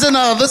times than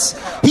others.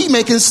 He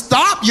may can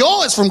stop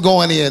yours from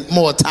going in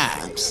more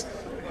times.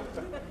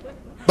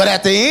 But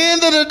at the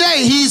end of the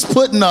day, he's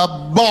putting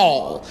a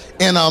ball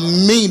in a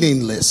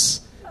meaningless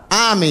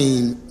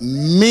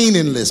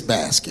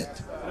basket.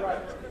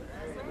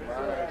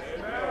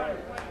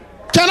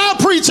 Can I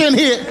preach in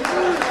here?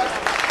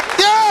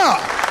 Yeah,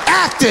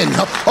 acting.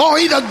 Oh,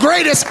 he's the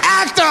greatest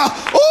actor.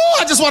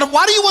 Oh,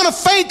 why do you want to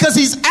faint? Because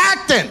he's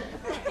acting.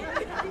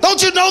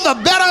 Don't you know the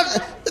better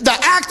the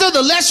actor,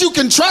 the less you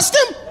can trust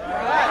him?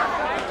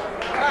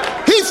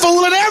 He's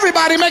fooling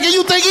everybody, making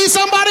you think he's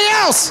somebody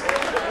else.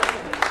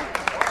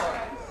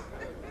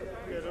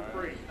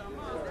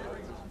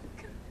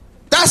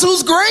 That's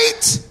who's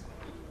great.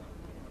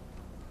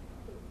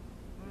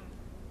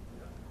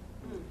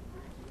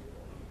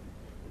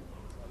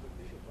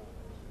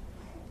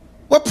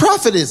 What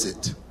profit is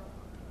it?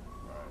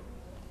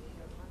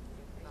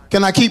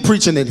 Can I keep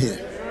preaching in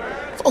here?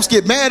 Folks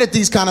get mad at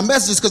these kind of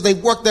messages because they've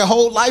worked their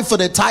whole life for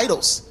their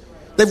titles.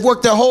 They've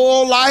worked their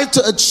whole life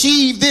to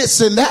achieve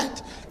this and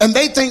that. And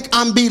they think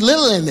I'm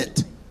belittling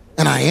it.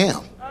 And I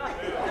am.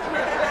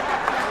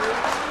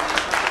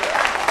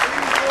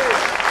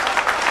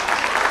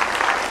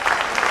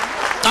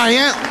 I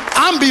am.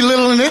 I'm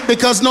belittling it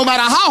because no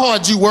matter how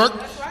hard you work,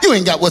 you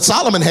ain't got what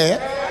Solomon had.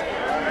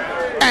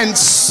 And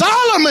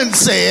Solomon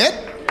said,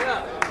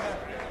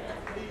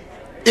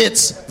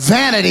 it's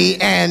vanity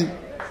and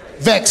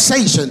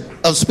vexation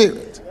of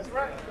spirit.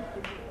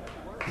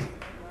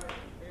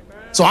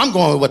 So I'm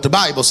going with what the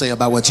Bible says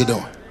about what you're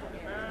doing.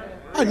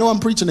 I know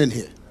I'm preaching in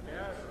here.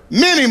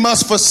 Many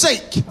must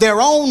forsake their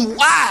own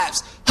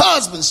wives,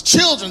 husbands,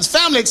 children,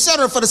 family,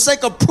 etc. for the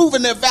sake of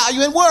proving their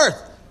value and worth.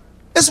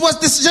 It's what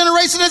this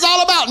generation is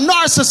all about,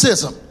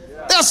 narcissism.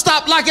 They'll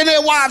stop liking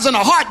their wives in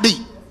a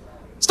heartbeat.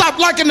 Stop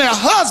liking their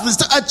husbands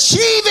to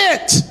achieve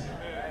it.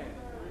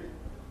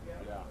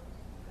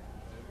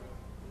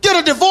 Get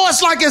a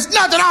divorce like it's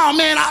nothing. Oh,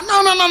 man,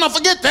 no,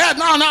 forget that.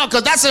 No,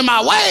 because that's in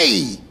my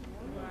way.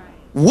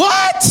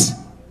 What?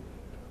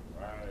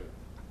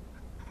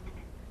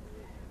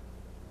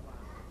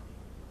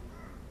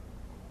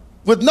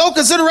 with no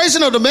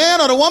consideration of the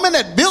man or the woman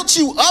that built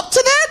you up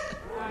to that?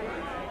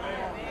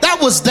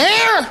 That was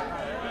there.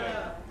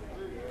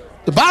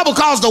 The Bible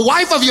calls the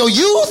wife of your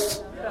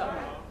youth.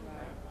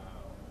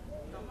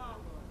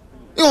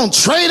 You gonna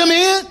trade them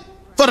in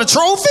for the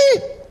trophy?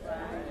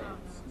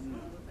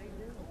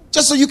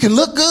 Just so you can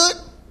look good?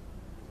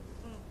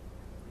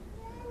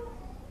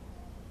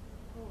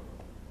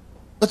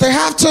 But they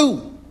have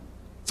to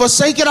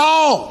forsake it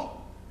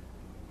all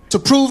to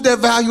prove their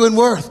value and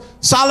worth.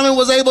 Solomon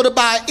was able to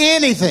buy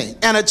anything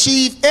and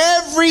achieve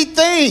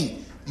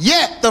everything,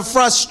 yet the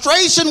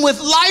frustration with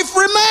life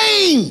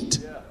remained.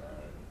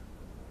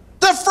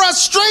 The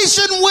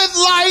frustration with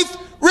life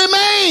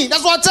remained.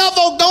 That's why I tell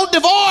folks, don't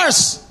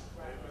divorce.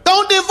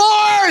 Don't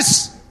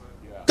divorce.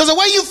 Because the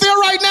way you feel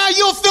right now,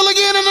 you'll feel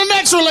again in the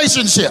next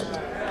relationship.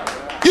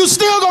 You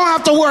still gonna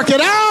have to work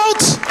it out.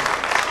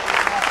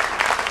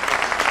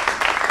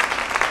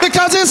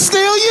 Because it's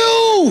still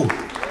you.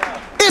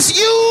 It's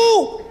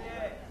you,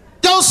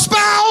 your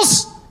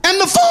spouse, and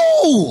the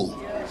fool.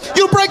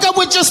 You break up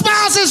with your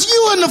spouse, it's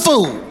you and the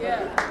fool.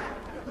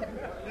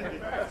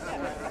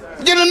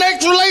 Get the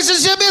next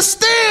relationship, it's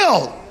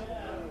still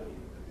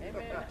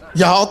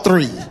y'all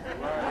three.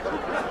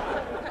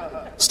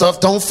 Stuff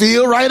don't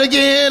feel right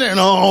again, and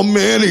oh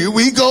man, here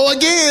we go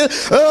again.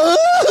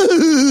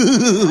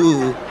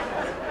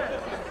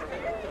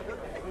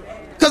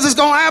 Because it's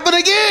gonna happen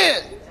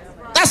again.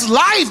 That's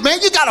life, man.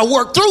 You gotta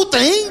work through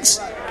things.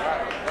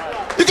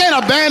 You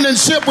can't abandon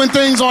ship when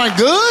things aren't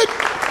good.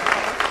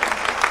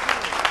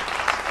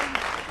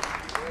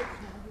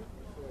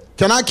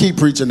 Can I keep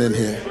preaching in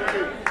here?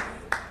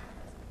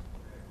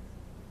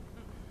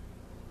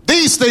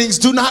 These things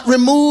do not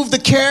remove the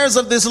cares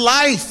of this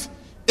life.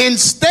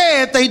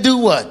 Instead, they do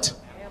what?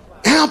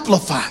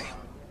 Amplify.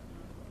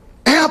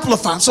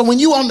 Amplify. So when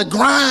you on the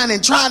grind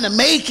and trying to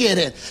make it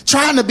and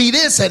trying to be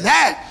this and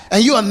that,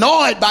 and you're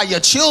annoyed by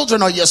your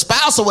children or your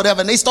spouse or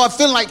whatever, and they start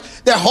feeling like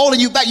they're holding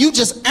you back, you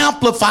just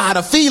amplified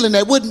a feeling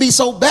that wouldn't be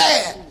so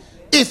bad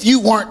if you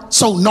weren't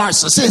so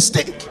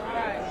narcissistic.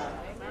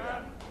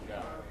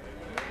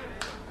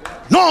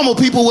 Normal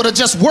people would have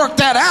just worked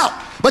that out,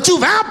 but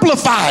you've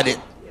amplified it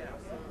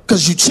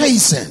because you're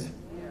chasing,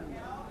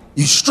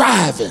 you're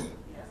striving.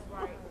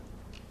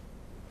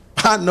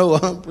 I know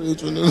I'm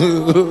preaching.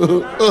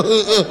 No,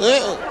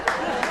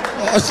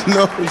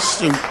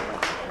 shoot.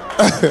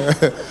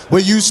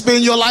 When you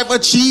spend your life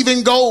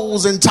achieving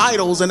goals and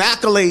titles and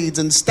accolades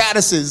and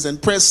statuses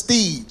and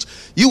prestige,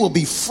 you will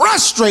be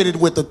frustrated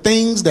with the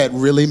things that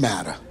really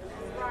matter.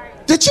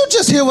 Did you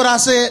just hear what I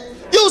said?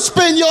 You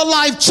spend your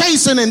life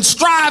chasing and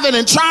striving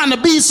and trying to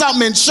be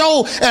something and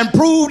show and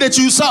prove that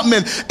you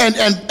something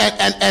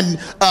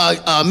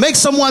and make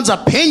someone's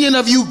opinion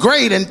of you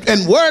great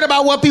and worried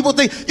about what people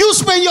think. You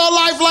spend your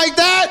life like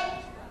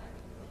that,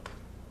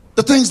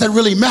 the things that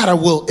really matter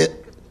will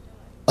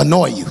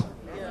annoy you.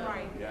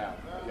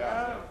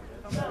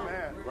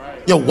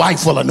 Your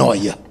wife will annoy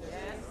you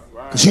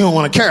because you don't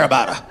want to care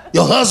about her.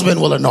 Your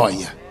husband will annoy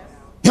you.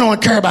 You don't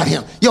want to care about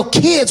him. Your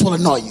kids will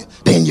annoy you.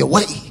 They're in your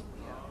way.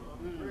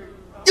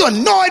 You're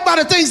annoyed by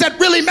the things that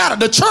really matter.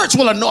 The church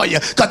will annoy you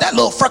because that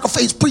little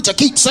freckle-faced preacher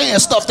keeps saying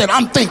stuff that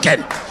I'm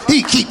thinking.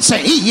 He keeps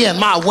saying, he in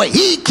my way.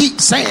 He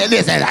keeps saying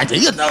this and that.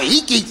 You know,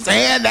 he keeps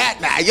saying that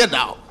now, you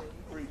know.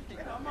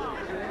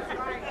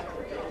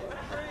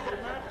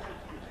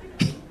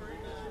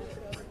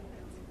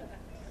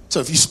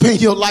 So if you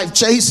spend your life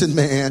chasing,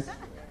 man,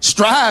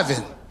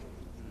 striving,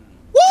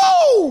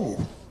 woo,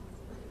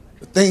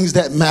 the things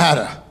that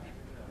matter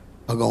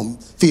are going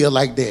to feel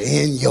like they're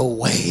in your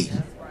way.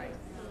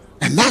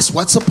 And that's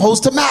what's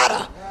supposed to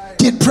matter.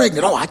 Get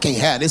pregnant. Oh, I can't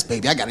have this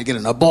baby. I got to get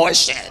an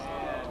abortion.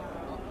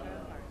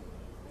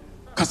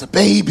 Because the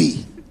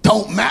baby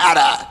don't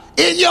matter.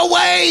 In your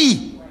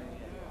way.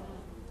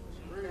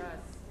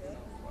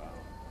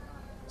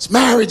 This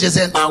marriage is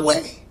in my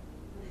way.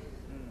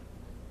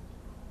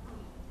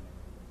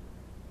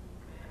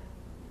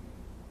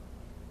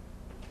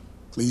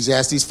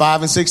 Ecclesiastes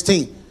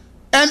 5:16.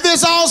 And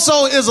this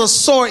also is a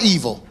sore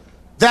evil,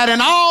 that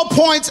in all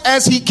points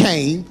as he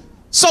came,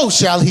 so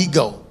shall he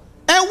go.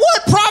 And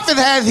what profit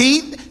hath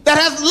he that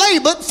hath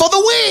labored for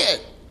the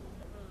wind?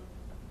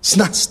 It's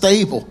not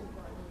stable.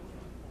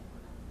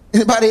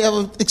 Anybody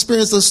ever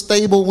experienced a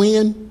stable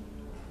wind?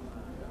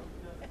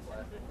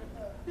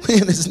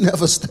 Wind is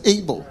never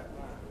stable.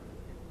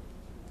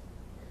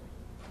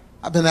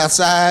 I've been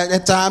outside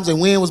at times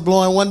and wind was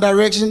blowing one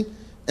direction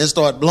and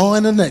start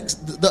blowing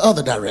the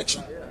other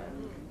direction.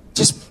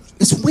 Just,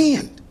 it's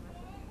wind.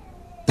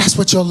 That's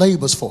what your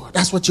labor's for.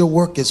 That's what your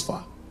work is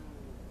for.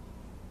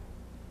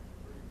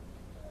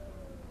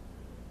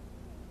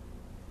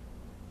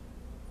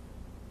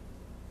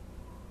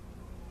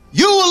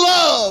 You will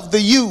love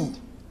the you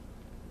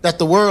that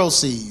the world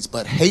sees,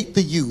 but hate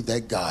the you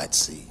that God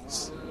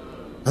sees.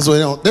 That's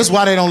why this is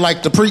why they don't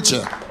like the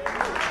preacher.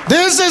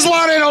 This is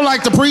why they don't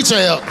like the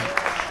preacher.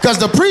 Because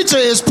the preacher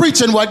is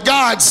preaching what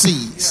God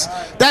sees.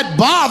 That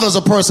bothers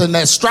a person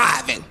that's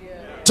striving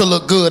to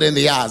look good in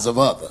the eyes of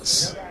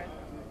others.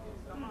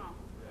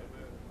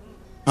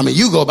 I mean,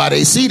 you go by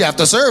their seat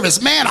after service,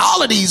 man,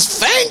 all of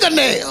these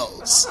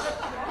fingernails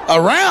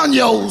around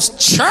your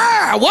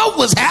chair. What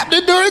was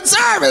happening during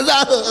service?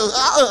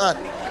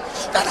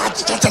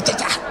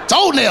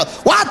 Toenail.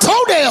 Why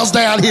toenails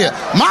down here?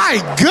 My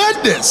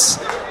goodness.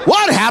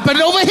 What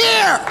happened over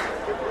here?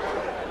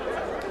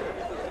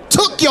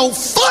 Took your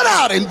foot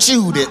out and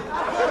chewed it.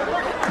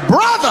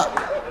 Brother.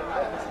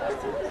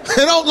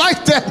 They don't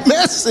like that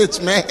message,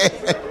 man.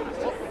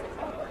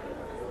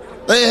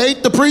 They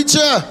hate the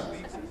preacher.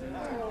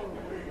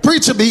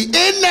 Preacher be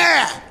in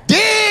there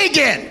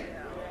digging.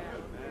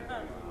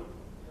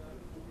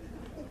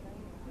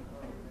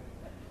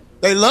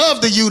 They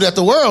love the you that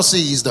the world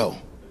sees, though.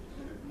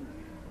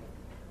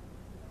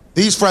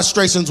 These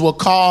frustrations will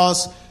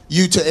cause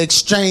you to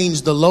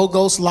exchange the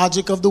logos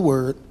logic of the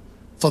word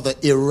for the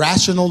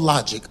irrational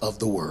logic of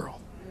the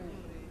world.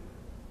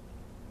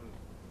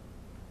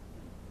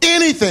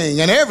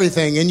 Anything and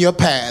everything in your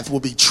path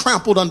will be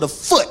trampled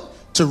underfoot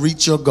to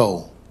reach your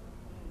goal.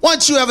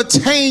 Once you have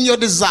attained your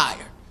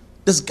desire,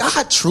 does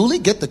God truly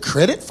get the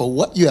credit for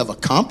what you have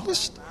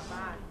accomplished?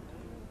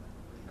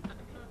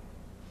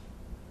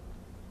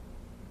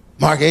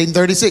 Mark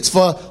 8:36,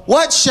 for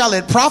what shall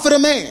it profit a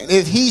man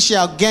if he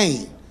shall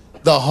gain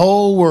the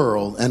whole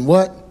world and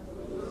what?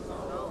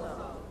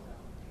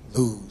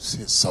 Lose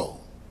his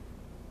soul.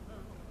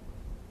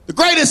 The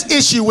greatest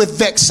issue with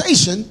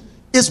vexation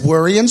is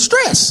worry and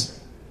stress.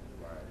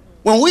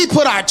 When we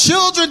push our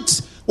children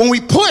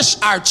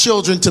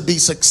to be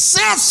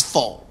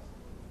successful,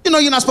 you know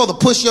you're not supposed to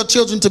push your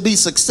children to be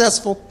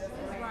successful.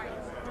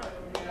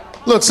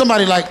 Look,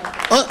 somebody like,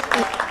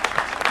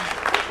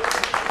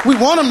 we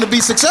want them to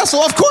be successful.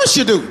 Of course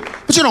you do.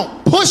 But you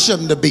don't push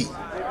them to be.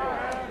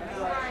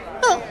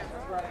 No.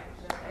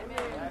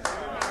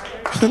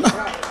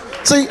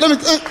 See, let me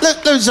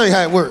show you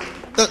how it works.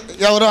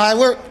 Y'all know how it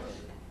works?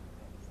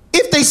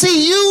 If they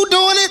see you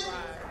doing it,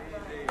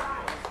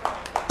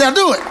 they'll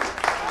do it.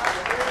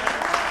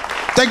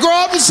 They grow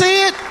up and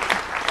see it.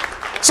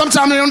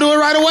 Sometimes they don't do it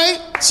right away.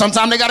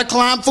 Sometimes they got to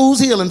climb Fool's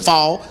Hill and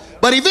fall.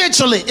 But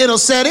eventually it'll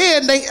set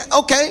in. They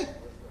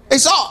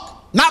saw it.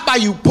 Not by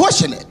you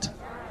pushing it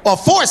or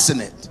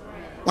forcing it.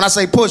 When I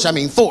say push, I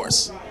mean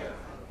force.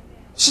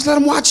 Just let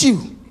them watch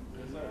you.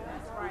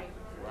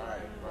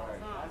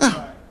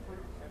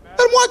 Let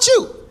them watch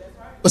you.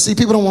 But see,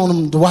 people don't want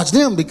them to watch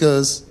them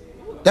because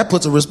that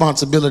puts a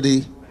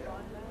responsibility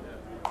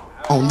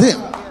on them.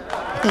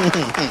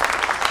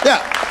 Yeah,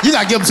 you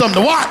got to give them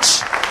something to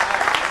watch.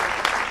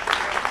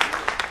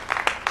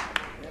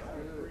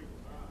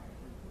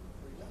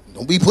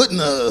 Don't be putting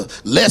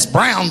Les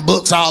Brown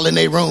books all in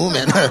their room.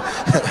 And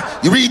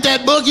you read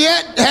that book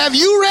yet? Have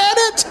you read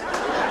it?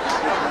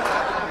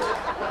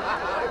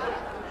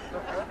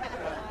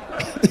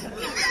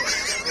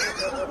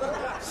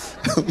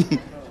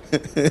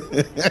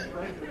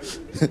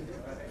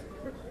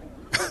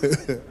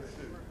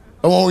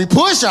 But when we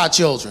push our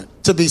children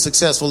to be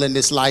successful in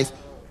this life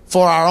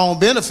for our own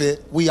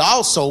benefit, we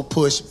also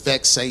push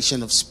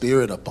vexation of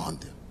spirit upon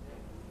them.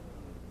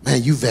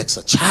 Man, you vex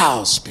a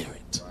child's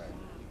spirit.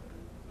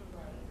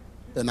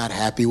 They're not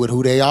happy with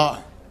who they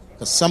are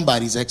because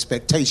somebody's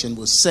expectation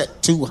was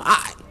set too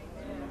high.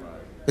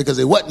 Because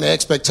it wasn't the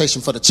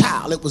expectation for the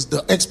child, it was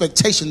the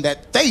expectation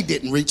that they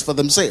didn't reach for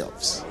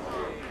themselves.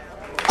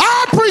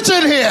 I'm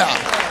preaching here.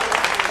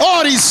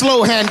 All these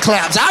slow hand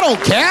claps. I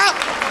don't care.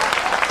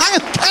 I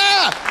don't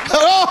care.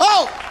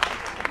 Oh.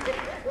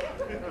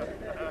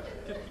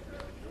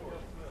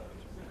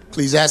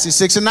 Ecclesiastes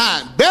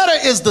 6:9.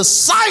 Better is the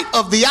sight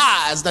of the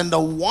eyes than the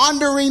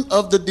wandering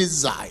of the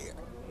desire.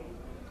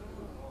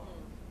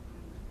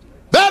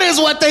 That is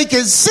what they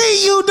can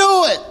see you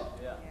do it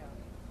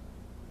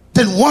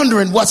than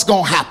wondering what's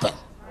going to happen.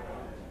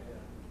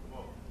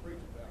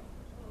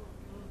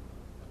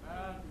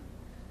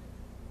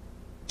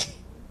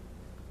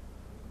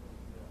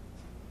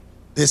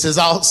 This is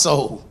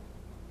also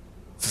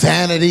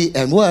vanity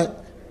and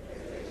what?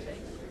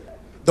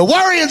 The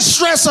worry and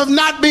stress of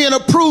not being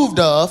approved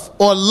of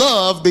or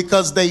loved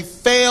because they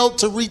failed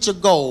to reach a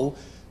goal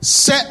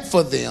set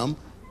for them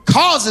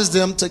causes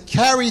them to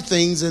carry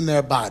things in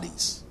their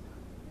bodies.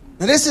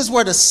 Now this is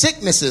where the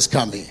sicknesses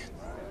come in.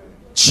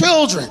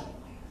 Children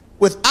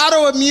with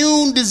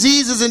autoimmune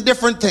diseases and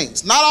different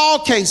things. Not all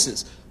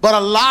cases, but a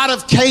lot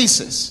of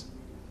cases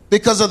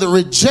because of the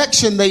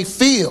rejection they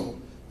feel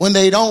when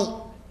they don't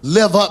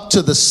live up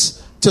to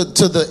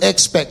the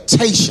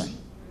expectation.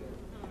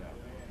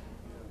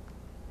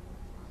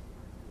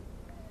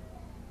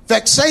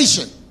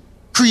 Vexation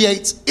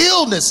creates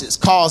illnesses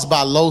caused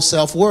by low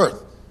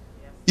self-worth.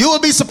 You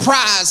will be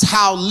surprised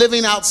how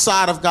living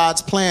outside of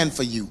God's plan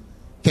for you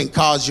can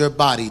cause your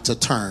body to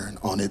turn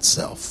on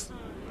itself.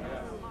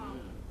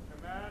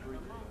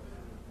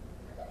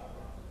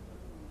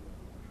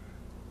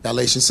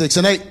 Galatians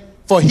 6:8.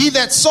 For he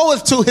that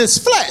soweth to his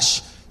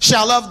flesh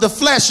shall of the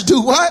flesh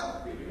do what?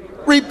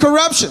 Reap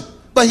corruption.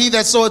 But he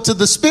that soweth to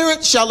the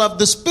spirit shall of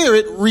the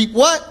spirit reap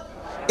what?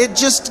 It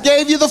just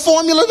gave you the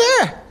formula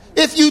there.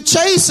 If you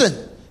chasten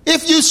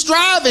If you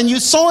strive and you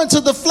sow into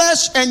the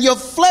flesh, and your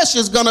flesh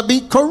is going to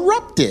be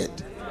corrupted.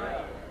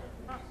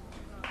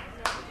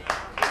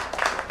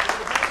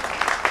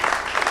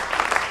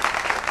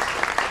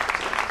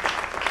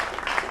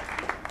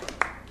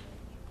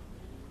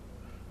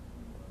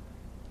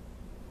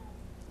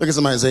 Look at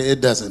somebody and say,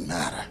 it doesn't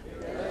matter.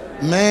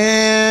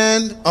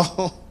 Man,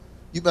 oh,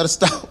 you better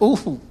stop.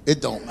 Ooh,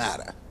 it don't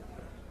matter.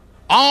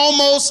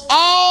 Almost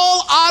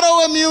all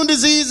autoimmune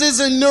diseases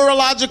and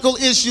neurological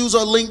issues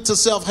are linked to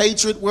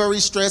self-hatred, worry,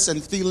 stress,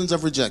 and feelings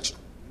of rejection.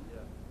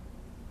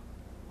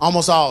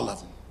 Almost all of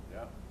them.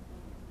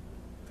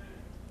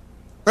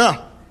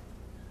 Yeah.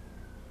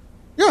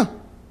 Yeah.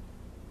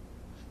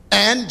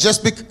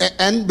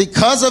 And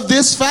because of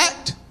this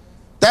fact,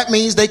 that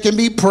means they can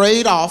be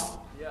prayed off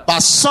by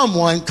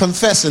someone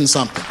confessing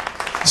something,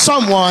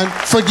 someone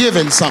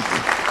forgiving something,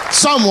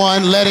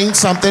 someone letting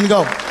something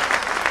go.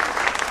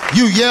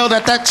 You yelled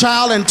at that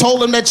child and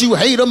told them that you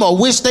hate them or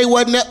wish they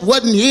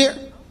wasn't here,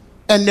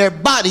 and their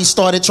body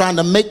started trying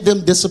to make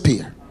them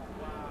disappear.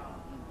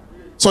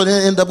 So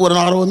they end up with an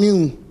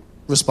autoimmune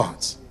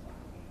response.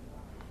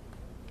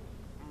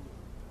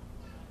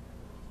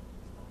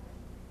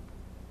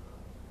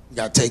 You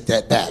got to take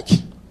that back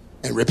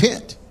and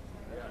repent.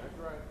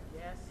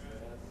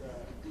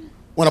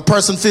 When a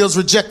person feels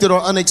rejected or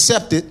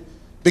unaccepted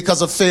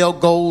because of failed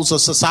goals or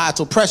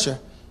societal pressure,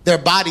 their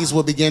bodies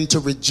will begin to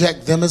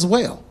reject them as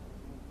well.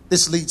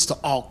 This leads to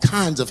all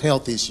kinds of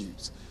health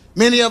issues.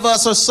 Many of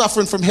us are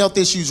suffering from health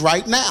issues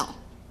right now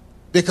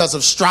because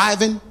of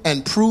striving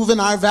and proving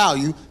our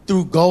value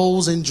through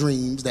goals and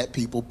dreams that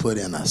people put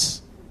in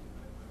us.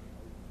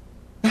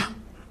 Yeah.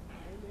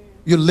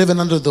 You're living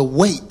under the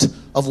weight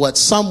of what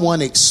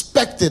someone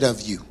expected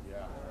of you.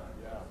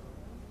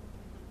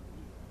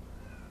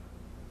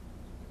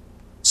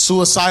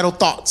 Suicidal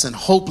thoughts and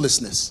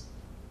hopelessness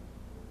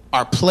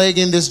are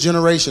plaguing this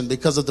generation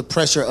because of the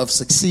pressure of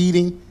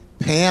succeeding,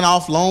 paying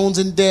off loans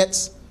and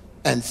debts,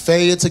 and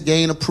failure to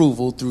gain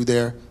approval through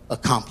their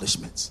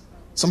accomplishments.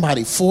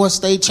 Somebody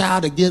forced their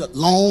child to get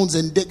loans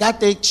and got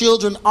their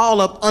children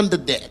all up under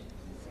debt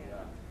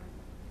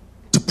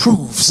to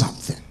prove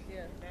something.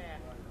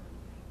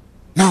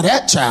 Now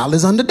that child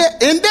is in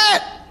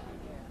debt.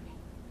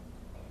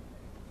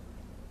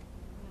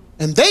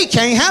 And they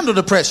can't handle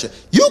the pressure.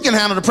 You can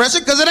handle the pressure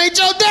because it ain't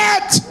your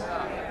debt.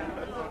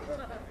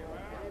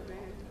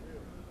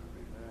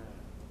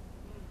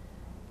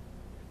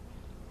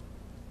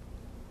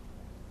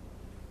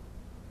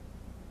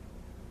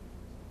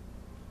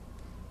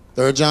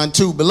 Third John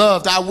 2,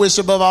 beloved, I wish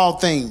above all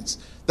things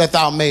that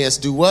thou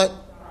mayest do what?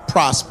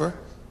 Prosper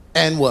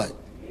and what?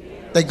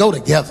 They go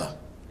together.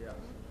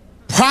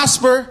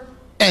 Prosper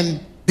and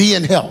be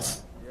in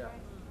health.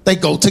 They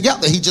go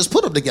together. He just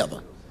put them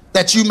together.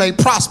 That you may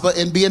prosper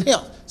and be in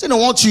health. So he don't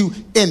want you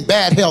in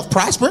bad health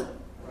prospering.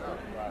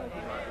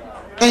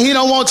 And he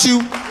don't want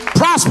you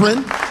prospering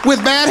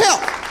with bad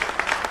health.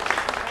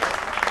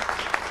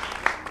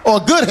 Or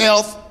good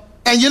health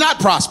and you're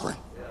not prospering.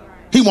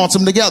 He wants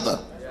them together.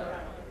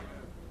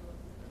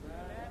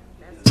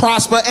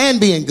 Prosper and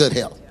be in good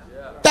health.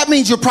 That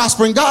means you're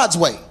prospering God's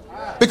way.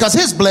 Because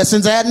his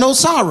blessings add no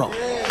sorrow.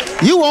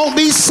 You won't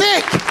be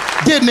sick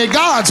getting it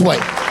God's way.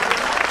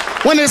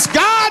 When it's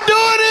God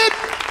doing it,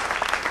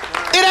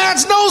 it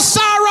adds no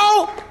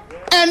sorrow,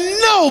 and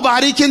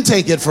nobody can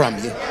take it from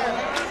you.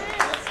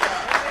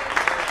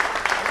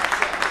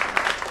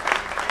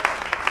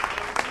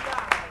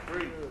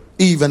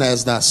 Even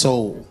as thy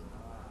soul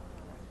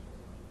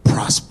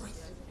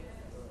prospereth.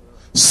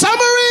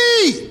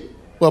 Summary!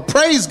 Well,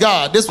 praise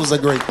God. This was a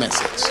great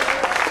message.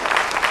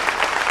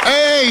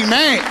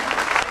 Amen.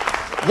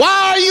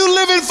 Why are you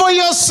living for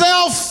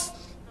yourself?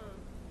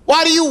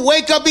 Why do you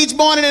wake up each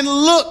morning and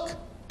look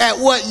at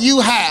what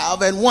you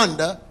have and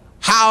wonder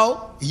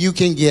how you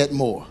can get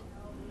more?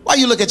 Why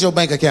you look at your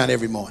bank account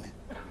every morning?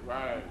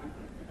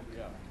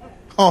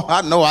 Oh,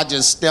 I know I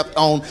just stepped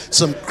on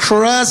some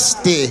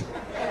crusty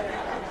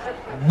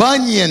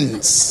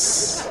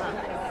bunions.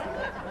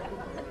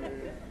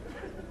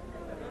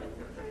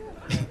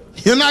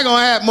 You're not going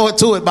to add more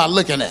to it by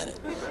looking at it.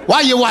 Why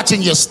are you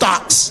watching your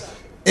stocks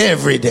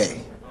every day?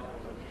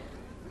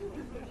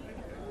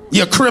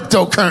 Your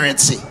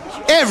cryptocurrency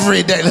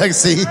every day. Let's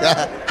see.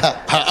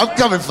 I'm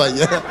coming for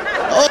you.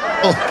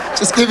 Oh,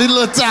 just give me a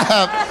little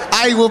time.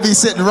 I will be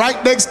sitting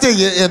right next to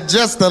you in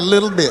just a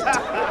little bit.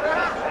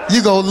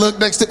 You go look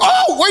next to,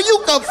 oh, where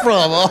you come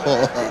from?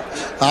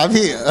 Oh, I'm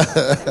here.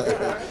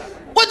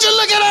 What you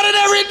looking at it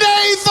every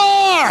day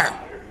for?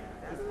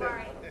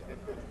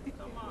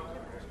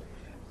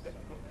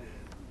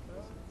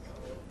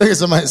 Look at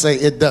somebody say,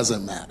 it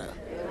doesn't matter.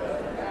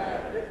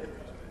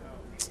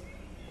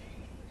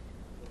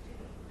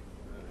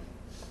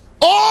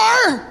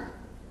 Or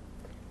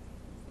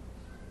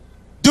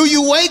do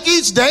you wake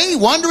each day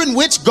wondering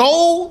which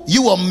goal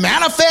you will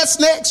manifest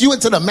next? You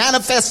into the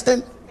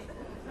manifesting?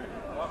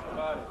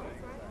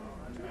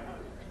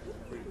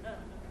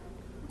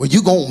 Well,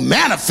 you gonna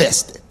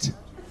manifest it.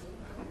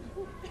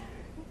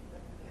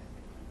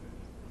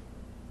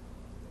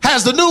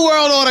 Has the New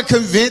World Order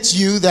convinced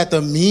you that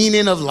the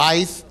meaning of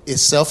life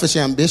is selfish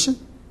ambition?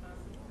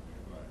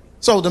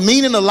 So the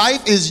meaning of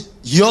life is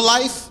your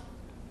life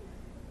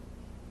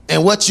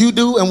and what you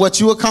do and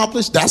what you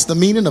accomplish? That's the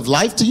meaning of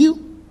life to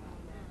you?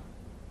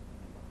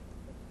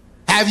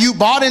 Have you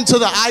bought into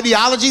the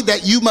ideology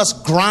that you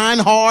must grind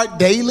hard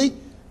daily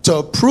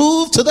to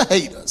prove to the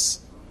haters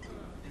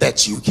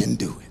that you can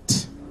do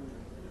it?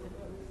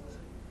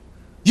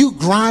 You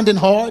grinding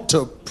hard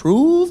to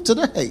prove to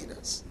the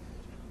haters.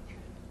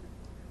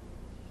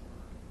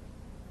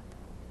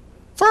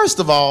 First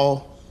of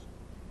all,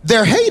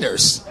 they're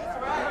haters.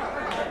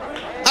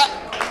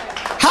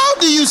 How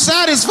do you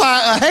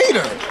satisfy a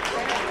hater?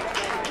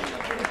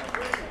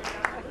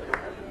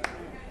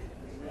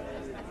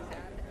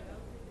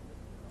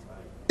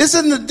 It's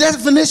in the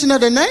definition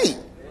of their name.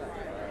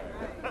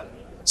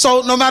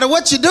 So no matter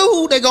what you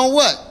do, they're going to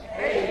what?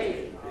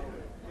 Hate.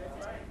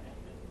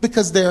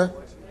 Because they're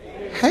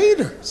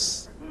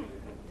haters.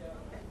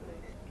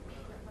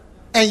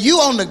 And you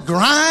on the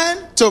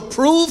grind to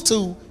prove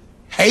to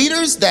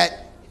haters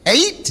that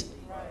hate?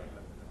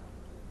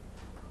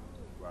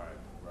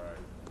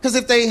 Because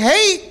if they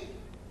hate,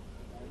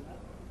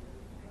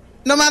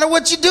 no matter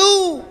what you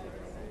do,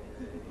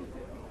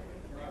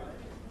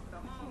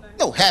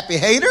 no happy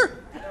hater.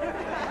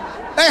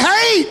 They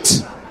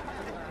hate.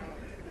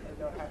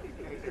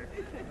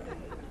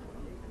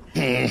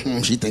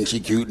 She thinks she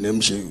cute in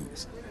them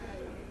shoes.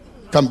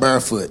 Come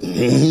barefoot.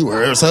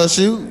 Where's her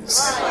shoes?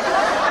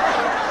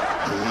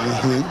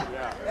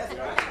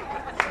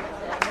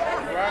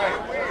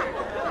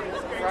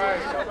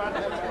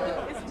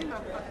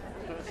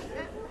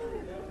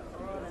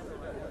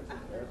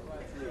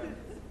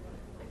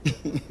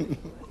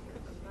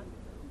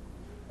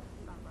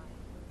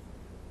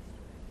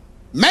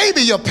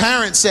 Maybe your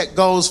parents set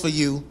goals for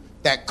you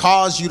that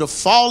caused you to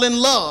fall in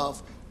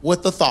love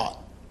with the thought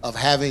of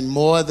having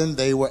more than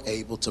they were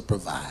able to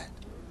provide.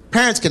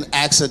 Parents can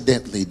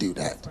accidentally do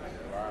that.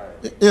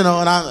 You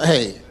know,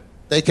 and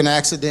they can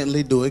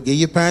accidentally do it. Give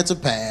your parents a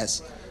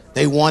pass.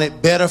 They want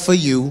it better for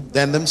you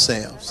than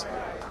themselves.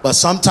 But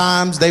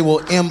sometimes they will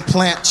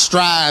implant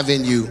strive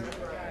in you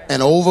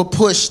and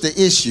over-push the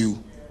issue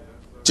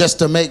just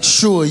to make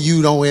sure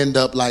you don't end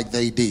up like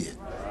they did.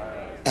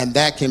 And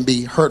that can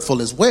be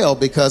hurtful as well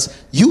because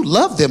you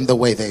love them the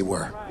way they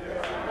were.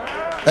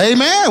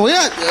 Amen.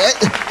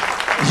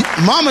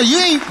 Mama, you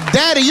ain't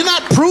daddy. You're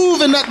not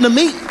proving nothing to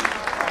me.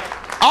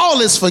 All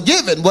is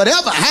forgiven.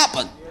 Whatever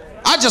happened,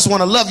 I just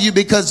want to love you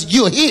because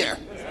you're here.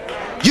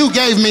 You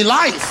gave me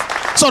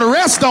life. So the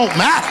rest don't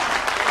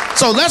matter.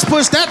 So let's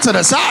push that to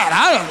the side.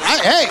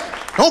 Hey,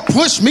 don't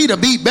push me to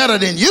be better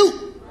than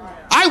you.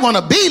 I want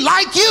to be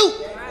like you.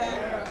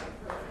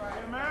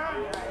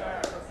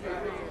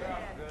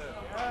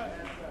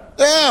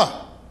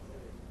 Yeah.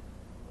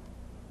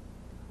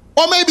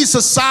 Or maybe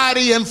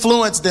society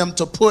influenced them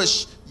to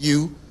push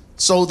you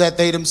so that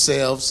they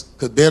themselves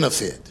could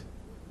benefit.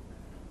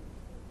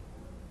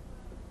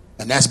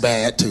 And that's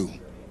bad too.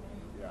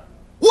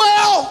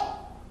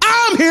 Well,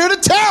 I'm here to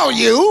tell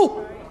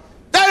you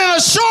that in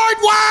a short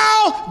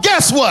while,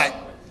 guess what?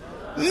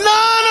 None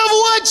of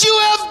what you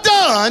have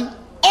done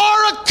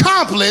or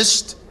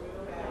accomplished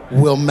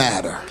will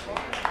matter.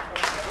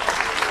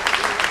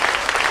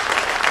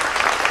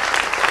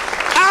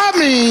 I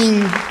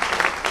mean,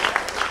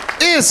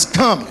 it's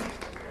coming.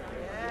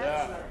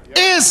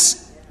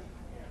 It's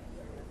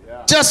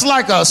just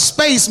like a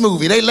space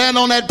movie. They land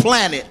on that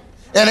planet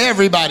and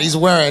everybody's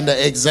wearing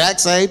the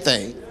exact same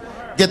thing,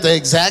 get the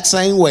exact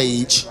same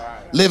wage,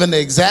 live in the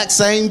exact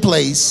same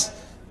place.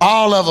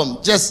 All of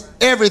them, just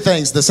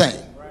everything's the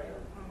same.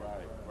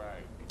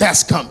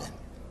 That's coming.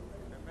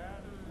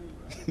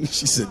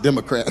 She said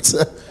Democrats.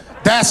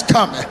 That's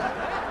coming.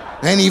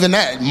 Ain't even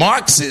that.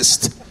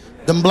 Marxist.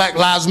 Them Black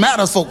Lives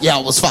Matter folk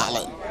y'all was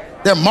following.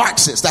 They're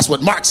Marxists. That's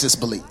what Marxists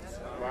believe.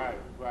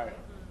 Right.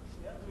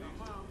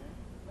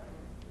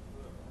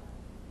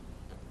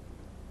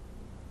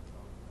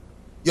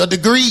 Your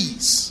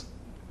degrees.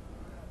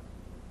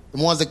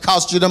 The ones that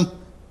cost you them,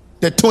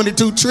 the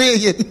 22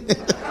 trillion. Because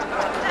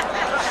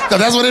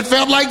that's what it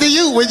felt like to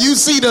you. When you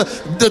see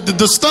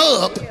the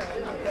stub,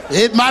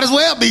 it might as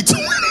well be 22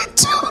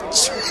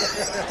 trillion.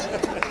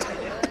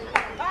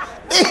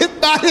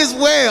 It might as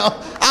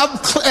well. I'm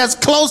as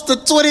close to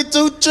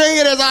 22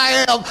 trillion as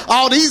I am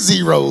all these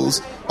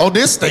zeros on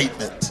this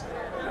statement.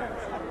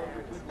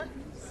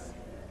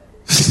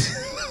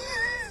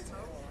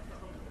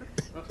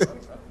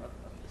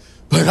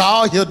 But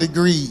all your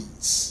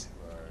degrees.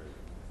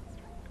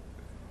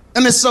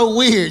 And it's so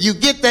weird. You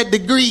get that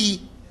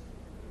degree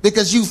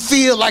because you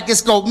feel like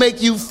it's going to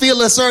make you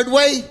feel a certain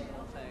way.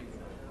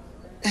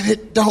 And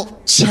it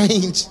don't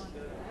change.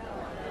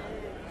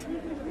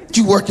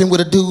 You working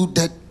with a dude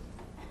that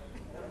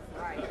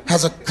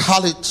has a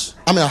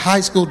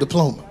high school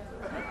diploma.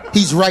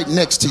 He's right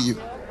next to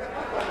you,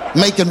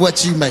 making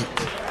what you make.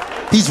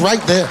 He's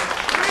right there.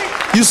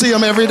 You see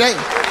him every day.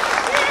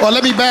 Well,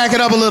 let me back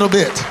it up a little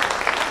bit.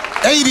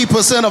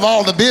 80% of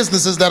all the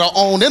businesses that are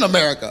owned in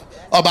America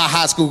are by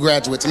high school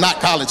graduates, not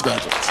college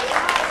graduates.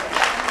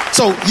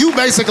 So you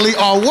basically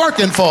are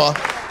working for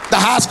the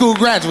high school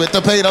graduate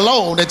to pay the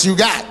loan that you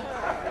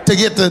got to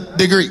get the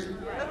degree.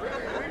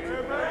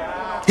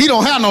 He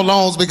don't have no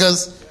loans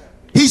because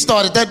he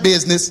started that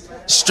business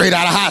straight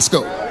out of high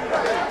school.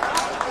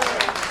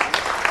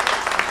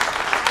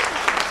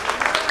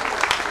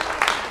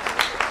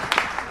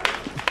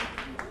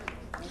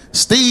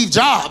 Steve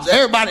Jobs,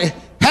 everybody,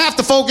 half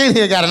the folk in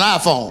here got an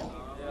iPhone.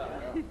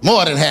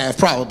 More than half,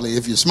 probably,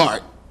 if you're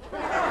smart.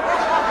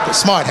 The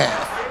smart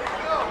half.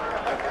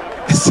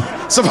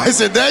 Somebody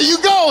said, there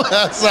you go.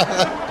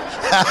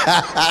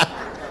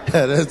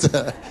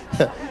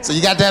 So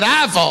you got that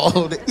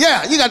iPhone.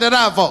 Yeah, you got that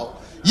iPhone.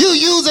 You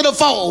using a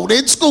phone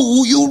in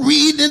school. You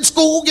read in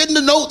school, getting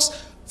the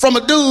notes from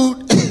a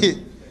dude.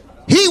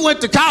 He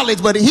went to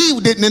college, but he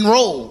didn't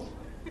enroll.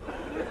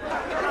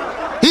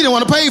 He didn't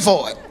want to pay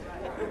for it.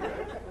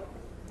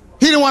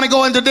 He didn't want to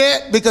go into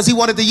debt because he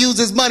wanted to use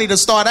his money to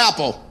start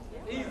Apple.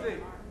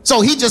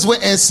 So he just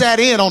went and sat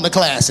in on the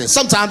classes.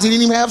 Sometimes he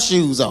didn't even have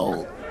shoes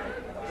on.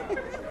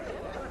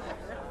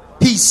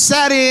 He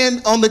sat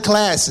in on the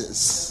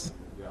classes.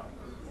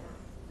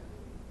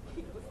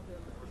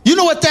 You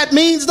know what that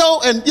means, though?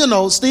 And, you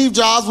know, Steve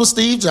Jobs was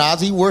Steve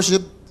Jobs. He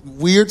worshiped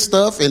weird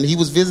stuff, and he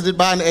was visited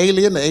by an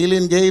alien. The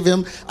alien gave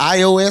him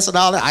iOS and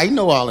all that. I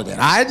know all of that.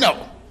 I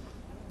know.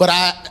 But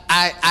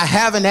I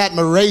have an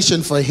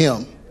admiration for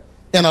him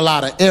in a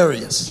lot of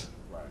areas.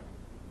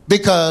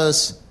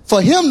 Because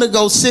for him to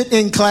go sit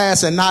in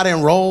class and not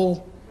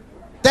enroll,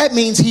 that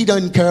means he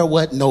doesn't care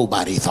what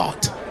nobody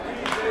thought.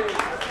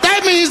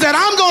 That means that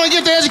I'm going to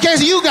get the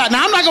education you got.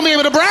 Now, I'm not going to be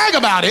able to brag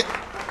about it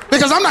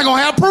because I'm not going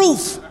to have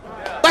proof.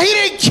 But he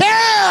didn't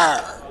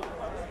care.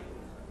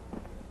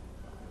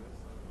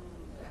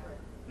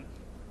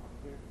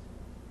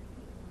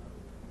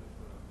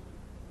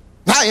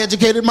 I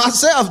educated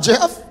myself,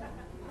 Jeff.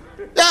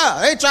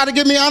 Yeah, they tried to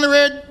give me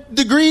honorary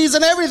degrees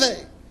and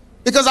everything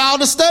because of all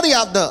the study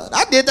I've done.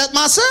 I did that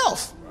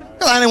myself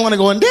because I didn't want to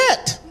go in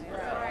debt.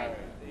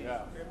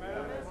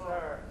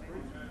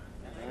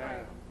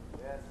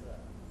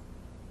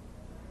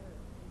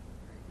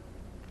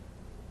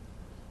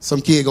 Some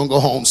kid gonna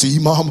go home, see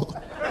you, mama.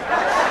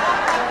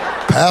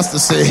 Pastor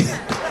said,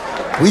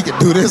 we can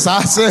do this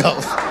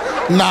ourselves.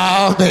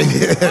 Nah, baby.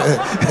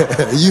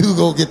 You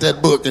go get that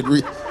book and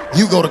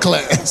you go to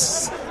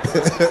class.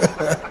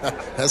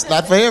 That's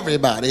not for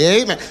everybody,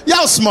 amen.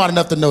 Y'all smart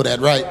enough to know that,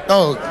 right?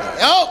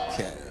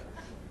 Okay.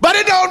 But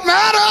it don't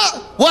matter.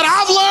 What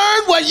I've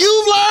learned, what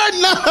you've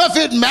learned, none of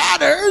it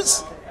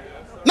matters.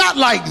 Not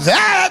like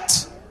that.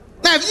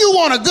 Now, if you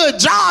want a good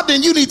job,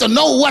 then you need to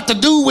know what to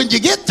do when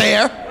you get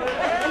there.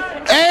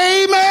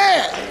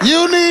 Amen.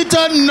 You need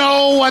to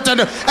know what to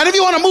do. And if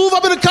you want to move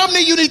up in a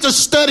company, you need to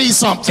study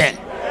something.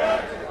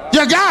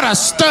 You gotta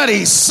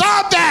study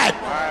something.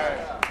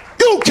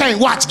 You can't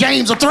watch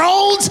Games of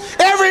Thrones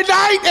every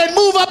night and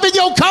move up in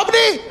your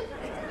company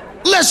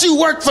unless you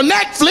work for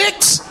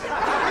Netflix.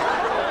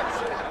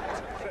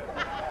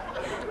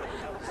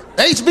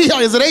 HBO,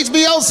 is it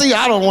HBO? See,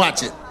 I don't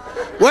watch it.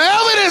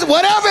 Wherever it is,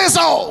 whatever it's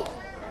on.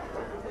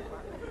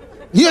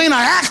 You ain't an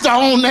actor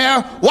on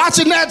there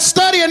watching that,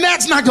 studying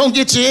that's not gonna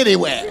get you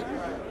anywhere.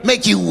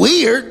 Make you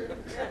weird.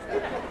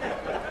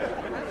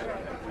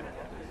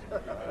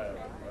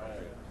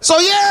 So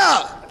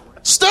yeah,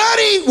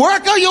 study,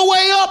 work on your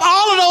way up,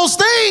 all of those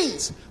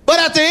things. But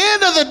at the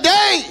end of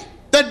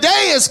the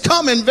day is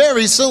coming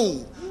very soon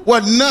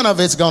where none of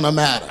it's gonna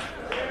matter.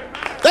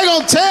 They're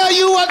gonna tell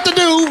you what to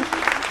do.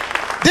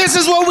 This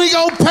is what we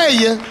gonna pay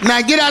you.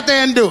 Now get out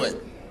there and do it.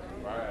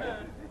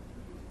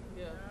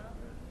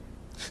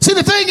 See,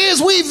 the thing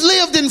is, we've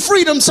lived in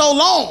freedom so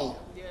long,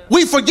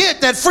 we forget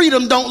that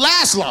freedom don't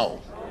last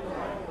long.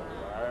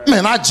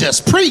 Man, I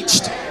just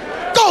preached.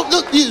 Go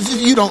look,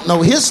 you don't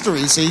know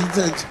history, see.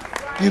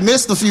 You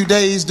missed a few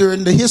days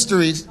during the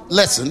history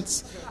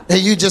lessons,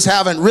 and you just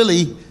haven't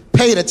really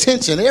paid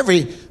attention.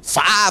 Every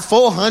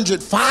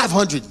 400,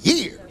 500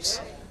 years,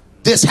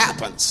 this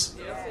happens.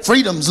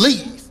 Freedoms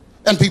leave,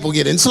 and people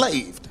get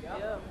enslaved.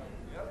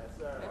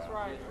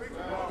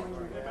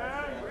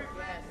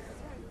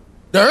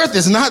 The earth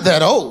is not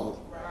that old.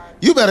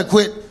 You better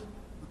quit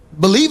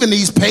believing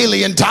these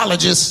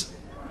paleontologists.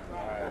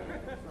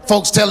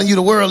 Folks telling you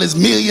the world is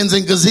millions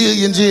and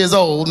gazillions years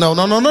old. No.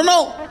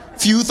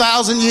 Few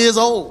thousand years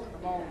old.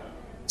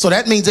 So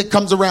that means it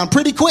comes around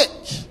pretty quick.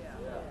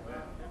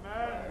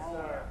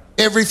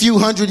 Every few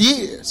hundred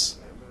years.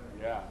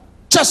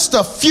 Just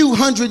a few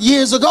hundred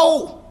years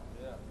ago,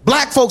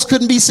 black folks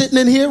couldn't be sitting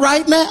in here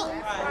right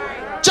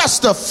now.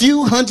 Just a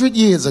few hundred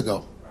years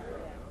ago.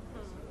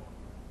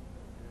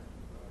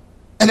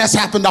 And that's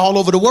happened all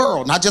over the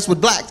world, not just with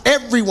blacks.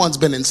 Everyone's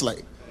been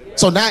enslaved.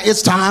 So now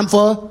it's time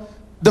for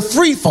the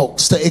free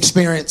folks to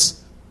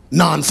experience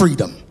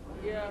non-freedom.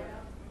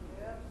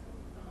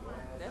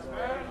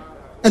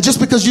 And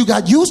just because you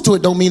got used to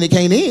it don't mean it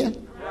can't end.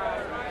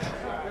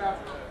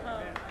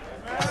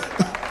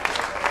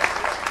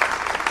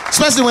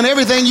 Especially when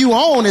everything you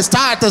own is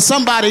tied to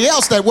somebody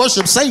else that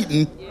worships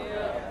Satan.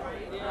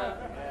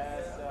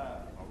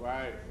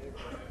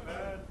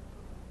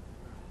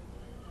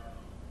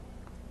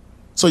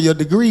 So your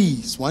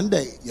degrees, one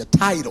day, your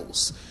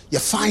titles,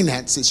 your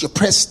finances, your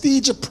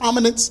prestige, your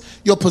prominence,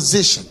 your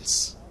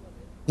positions,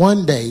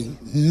 one day,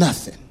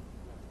 nothing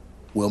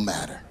will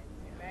matter.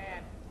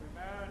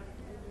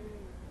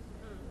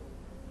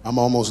 I'm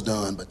almost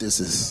done, but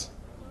the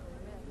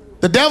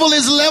devil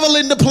is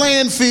leveling the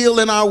playing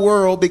field in our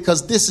world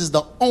because this is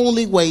the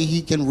only way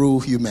he can rule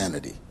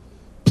humanity.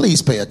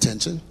 Please pay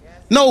attention.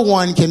 No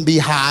one can be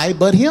high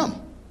but him.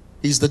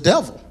 He's the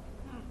devil.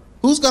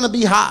 Who's going to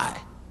be high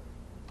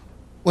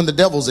when the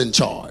devil's in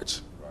charge?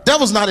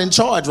 Devil's not in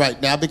charge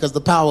right now because the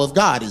power of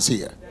God is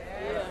here.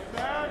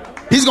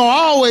 He's going to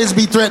always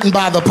be threatened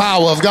by the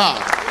power of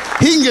God.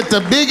 He can get the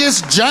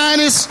biggest,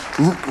 giantest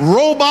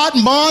robot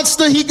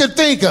monster he could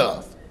think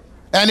of.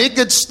 And it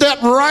could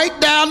step right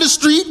down the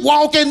street,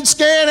 walking,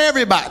 scaring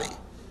everybody.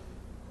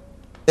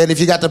 And if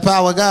you got the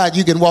power of God,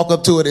 you can walk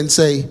up to it and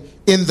say,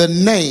 in the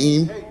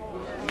name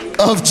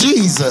of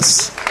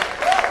Jesus.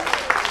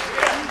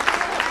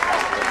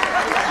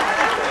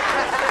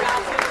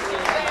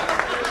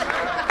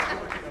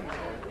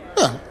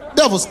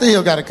 Devil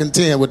still got to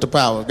contend with the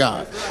power of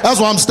God. That's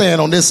why I'm staying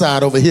on this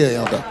side over here,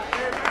 elder.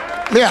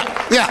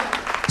 Yeah.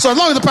 So as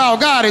long as the power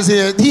of God is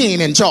here, he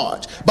ain't in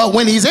charge. But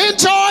when he's in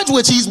charge,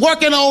 which he's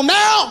working on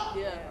now,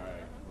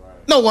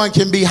 no one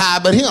can be high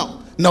but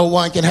him. No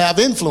one can have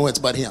influence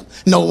but him.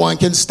 No one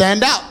can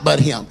stand out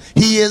but him.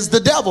 He is the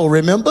devil,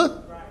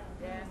 remember?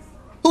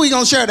 Who are you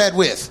going to share that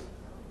with?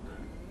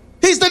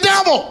 He's the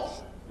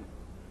devil.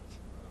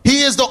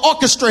 He is the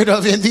orchestrator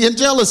of envy and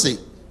jealousy.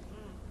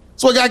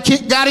 So we got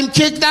him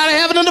kicked out of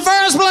heaven in the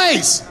first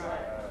place.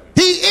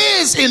 He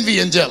is envy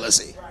and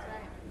jealousy.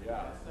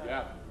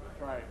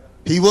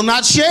 He will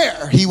not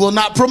share. He will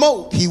not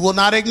promote. He will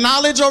not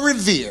acknowledge or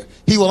revere.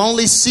 He will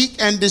only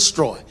seek and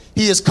destroy.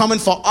 He is coming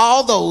for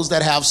all those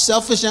that have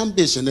selfish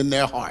ambition in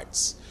their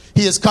hearts.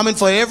 He is coming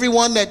for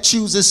everyone that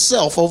chooses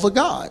self over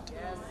God.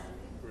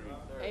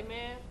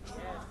 Amen.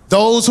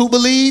 Those who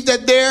believe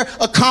that their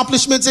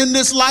accomplishments in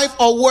this life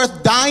are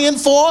worth dying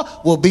for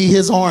will be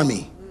his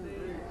army.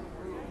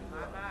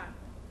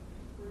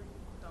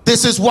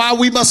 This is why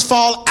we must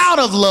fall out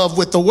of love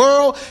with the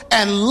world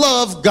and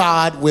love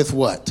God with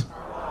what?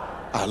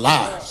 Our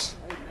lives.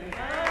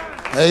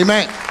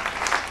 Amen.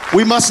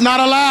 We must not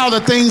allow the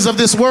things of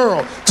this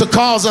world to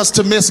cause us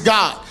to miss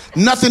God.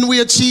 Nothing we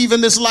achieve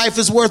in this life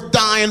is worth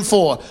dying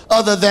for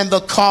other than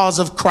the cause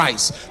of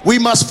Christ. We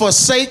must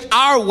forsake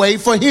our way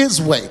for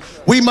his way.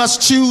 We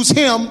must choose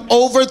him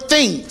over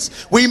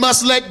things. We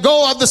must let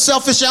go of the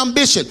selfish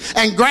ambition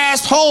and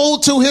grasp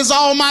hold to his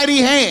almighty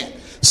hand.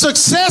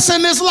 Success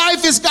in this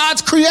life is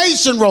God's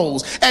creation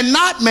roles and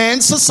not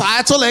man's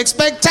societal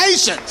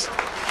expectations.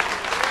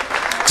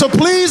 To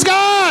please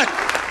God,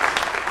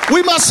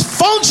 we must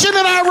function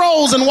in our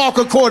roles and walk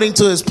according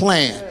to his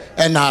plan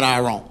and not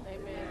our own.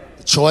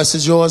 The choice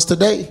is yours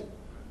today.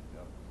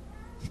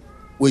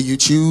 Will you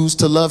choose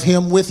to love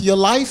him with your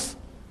life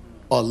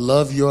or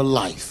love your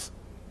life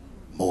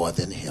more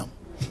than him?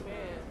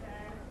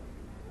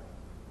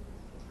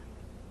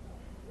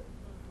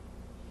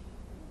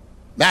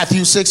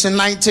 Matthew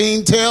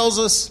 6:19 tells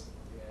us,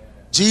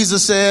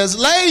 Jesus says,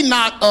 lay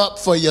not up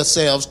for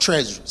yourselves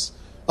treasures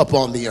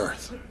upon the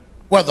earth,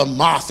 where the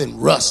moth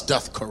and rust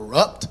doth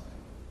corrupt,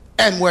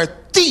 and where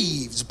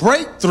thieves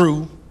break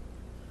through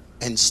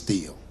and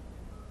steal.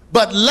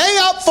 But lay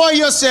up for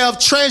yourself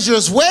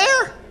treasures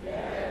where?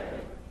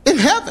 In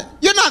heaven.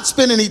 You're not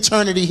spending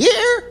eternity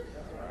here.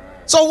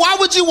 So why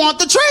would you want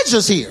the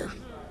treasures here?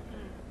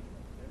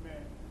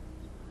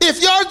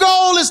 If your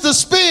goal is to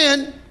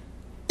spend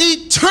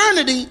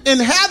eternity in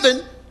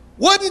heaven,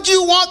 wouldn't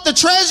you want the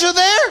treasure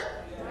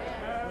there?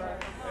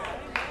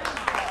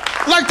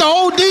 Like the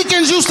old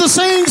deacons used to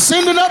sing,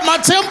 sending up my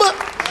timber.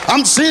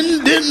 I'm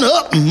sending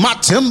up my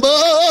timber.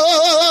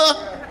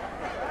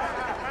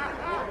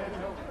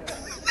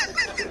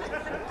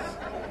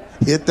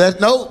 Hit that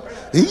note.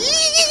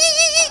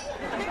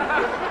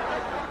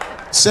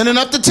 Sending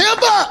up the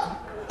timber.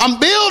 I'm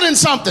building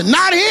something,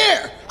 not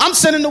here. I'm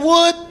sending the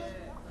wood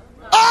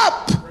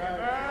up.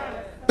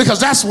 Because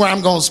that's where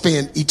I'm going to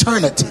spend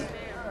eternity.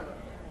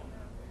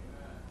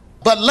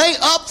 But lay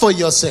up for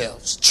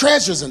yourselves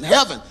treasures in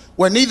heaven,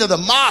 where neither the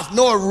moth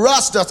nor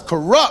rust doth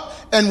corrupt,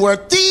 and where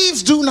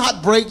thieves do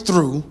not break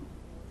through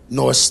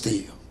nor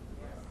steal.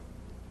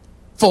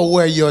 For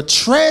where your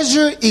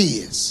treasure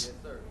is,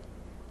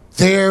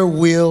 there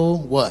will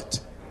what?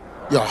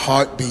 Your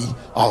heart be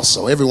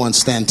also. Everyone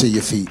stand to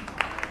your feet.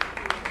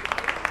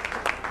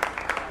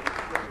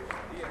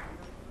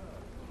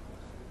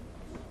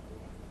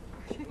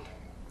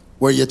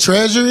 Where your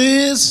treasure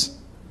is,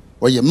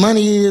 where your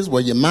money is,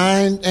 where your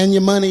mind and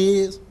your money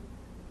is,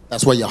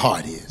 that's where your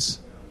heart is.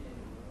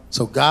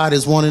 So God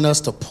is wanting us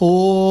to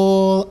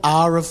pull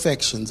our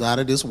affections out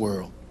of this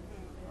world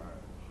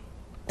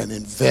and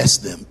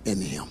invest them in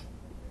him.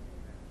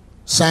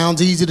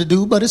 Sounds easy to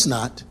do, but it's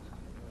not.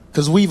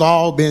 Because we've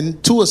all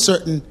been, to a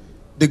certain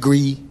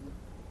degree,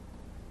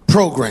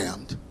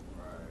 programmed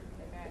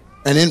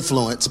and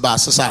influenced by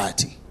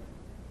society.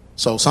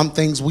 So some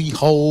things we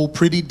hold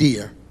pretty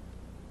dear,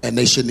 and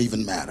they shouldn't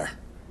even matter.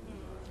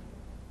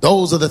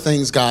 Those are the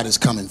things God is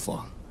coming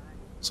for.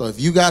 So if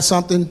you got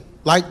something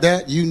like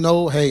that, you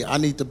know, hey, I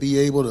need to be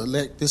able to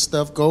let this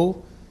stuff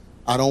go.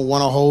 I don't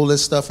want to hold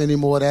this stuff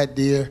anymore that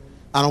dear.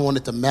 I don't want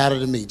it to matter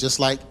to me. Just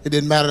like it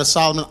didn't matter to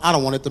Solomon, I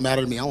don't want it to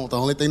matter to me. I want the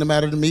only thing to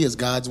matter to me is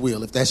God's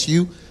will. If that's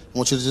you, I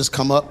want you to just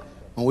come up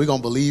and we're going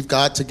to believe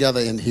God together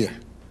in here.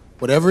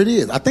 Whatever it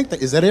is. I think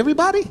that, is that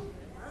everybody?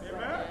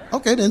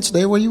 Okay, then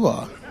stay where you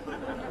are.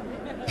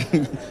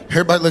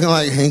 Everybody looking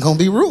like ain't going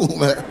to be room.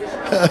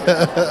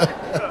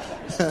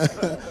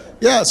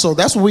 Yeah, so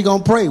that's what we're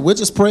going to pray. We'll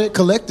just pray it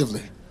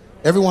collectively.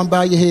 Everyone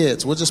bow your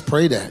heads. We'll just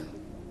pray that.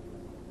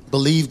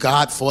 Believe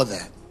God for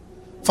that.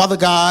 Father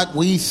God,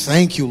 we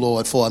thank you,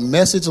 Lord, for a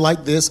message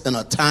like this and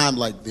a time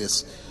like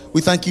this.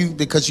 We thank you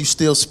because you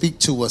still speak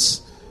to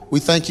us. We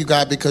thank you,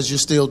 God, because you're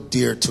still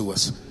dear to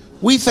us.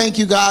 We thank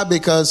you, God,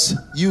 because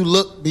you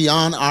look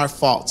beyond our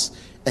faults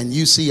and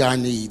you see our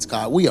needs,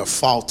 God. We are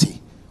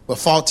faulty. We're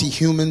faulty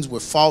humans. We're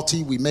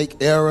faulty. We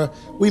make error.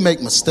 We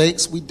make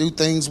mistakes. We do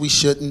things we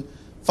shouldn't.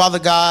 Father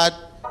God,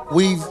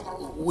 we've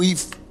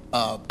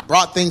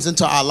brought things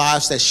into our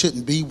lives that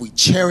shouldn't be. We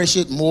cherish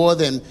it more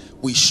than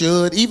we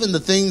should. Even the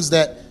things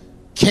that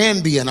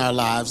can be in our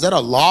lives that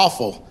are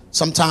lawful,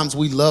 sometimes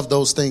we love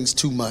those things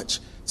too much.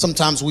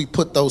 Sometimes we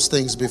put those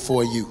things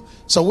before you.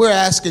 So we're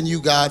asking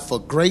you, God, for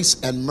grace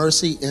and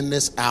mercy in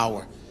this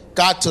hour.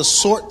 God, to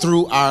sort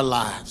through our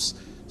lives.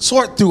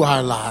 Sort through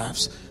our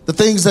lives. The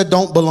things that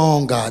don't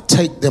belong, God,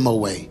 take them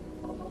away.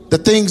 The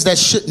things that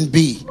shouldn't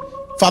be,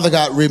 Father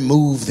God,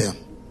 remove them.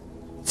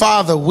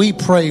 Father, we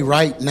pray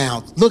right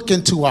now, look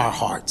into our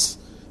hearts.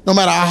 No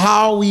matter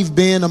how we've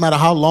been, no matter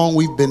how long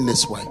we've been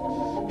this way,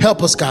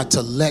 help us, God,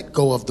 to let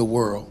go of the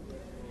world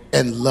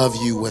and love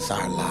you with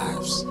our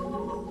lives.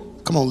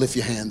 Come on, lift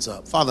your hands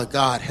up. Father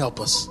God,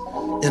 help us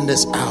in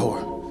this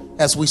hour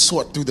as we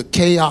sort through the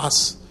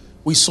chaos.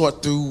 We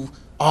sort through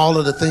all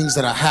of the things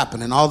that are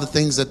happening, all the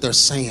things that they're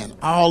saying,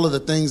 all of the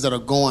things that are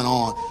going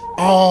on,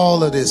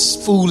 all of this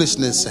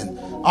foolishness and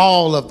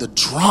all of the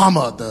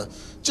drama,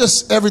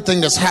 just everything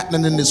that's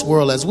happening in this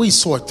world. As we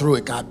sort through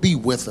it, God, be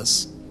with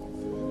us.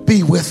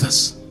 Be with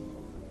us.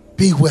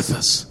 Be with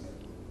us.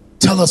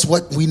 Tell us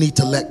what we need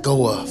to let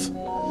go of.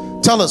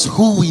 Tell us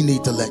who we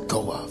need to let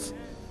go of.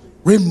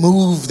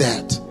 Remove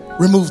that.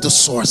 Remove the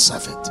source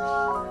of it.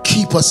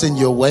 Keep us in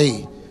your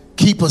way.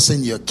 Keep us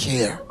in your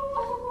care.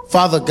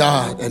 Father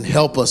God, and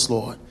help us,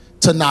 Lord,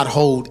 to not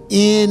hold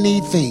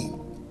anything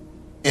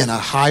in a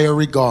higher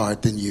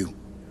regard than you.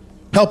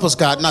 Help us,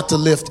 God, not to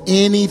lift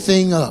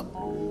anything up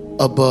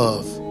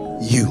above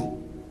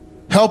you.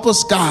 Help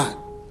us, God,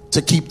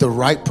 to keep the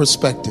right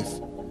perspective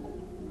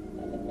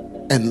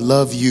and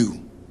love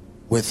you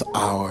with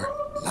our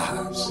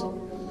lives.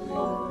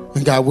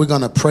 And God, we're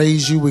going to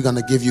praise you. We're going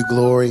to give you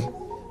glory.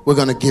 We're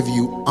going to give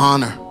you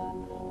honor.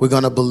 We're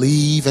going to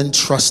believe and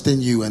trust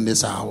in you in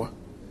this hour.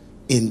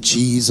 In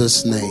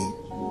Jesus' name,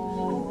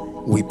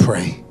 we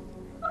pray.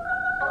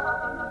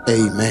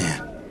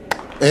 Amen.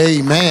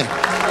 Amen.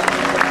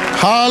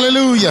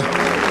 Hallelujah.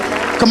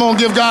 Come on,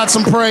 give God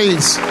some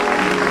praise.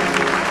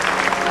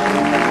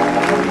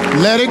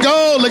 Let it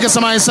go. Look at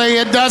somebody and say,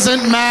 it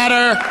doesn't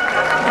matter.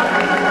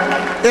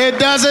 It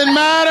doesn't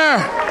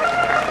matter.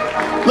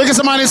 Look at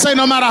somebody and say,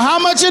 no matter how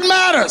much it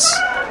matters,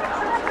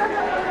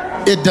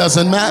 it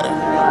doesn't matter.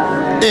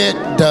 It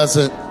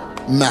doesn't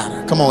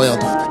matter. Come on,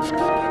 Elder.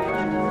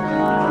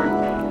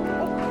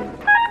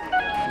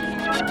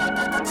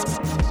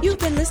 You've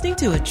been listening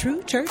to A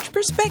True Church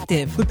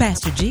Perspective with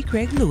Pastor G.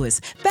 Craig Lewis,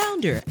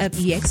 founder of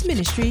EX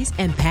Ministries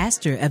and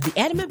pastor of the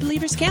Adamant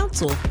Believers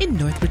Council in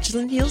North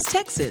Richland Hills,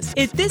 Texas.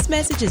 If this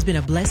message has been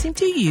a blessing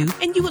to you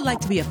and you would like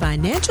to be a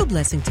financial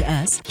blessing to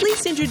us, please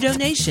send your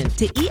donation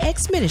to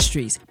EX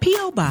Ministries,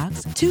 P.O.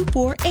 Box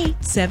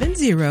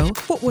 24870,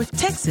 Fort Worth,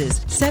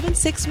 Texas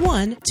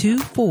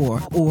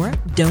 76124, or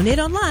donate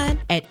online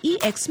at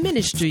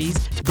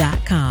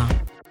exministries.com.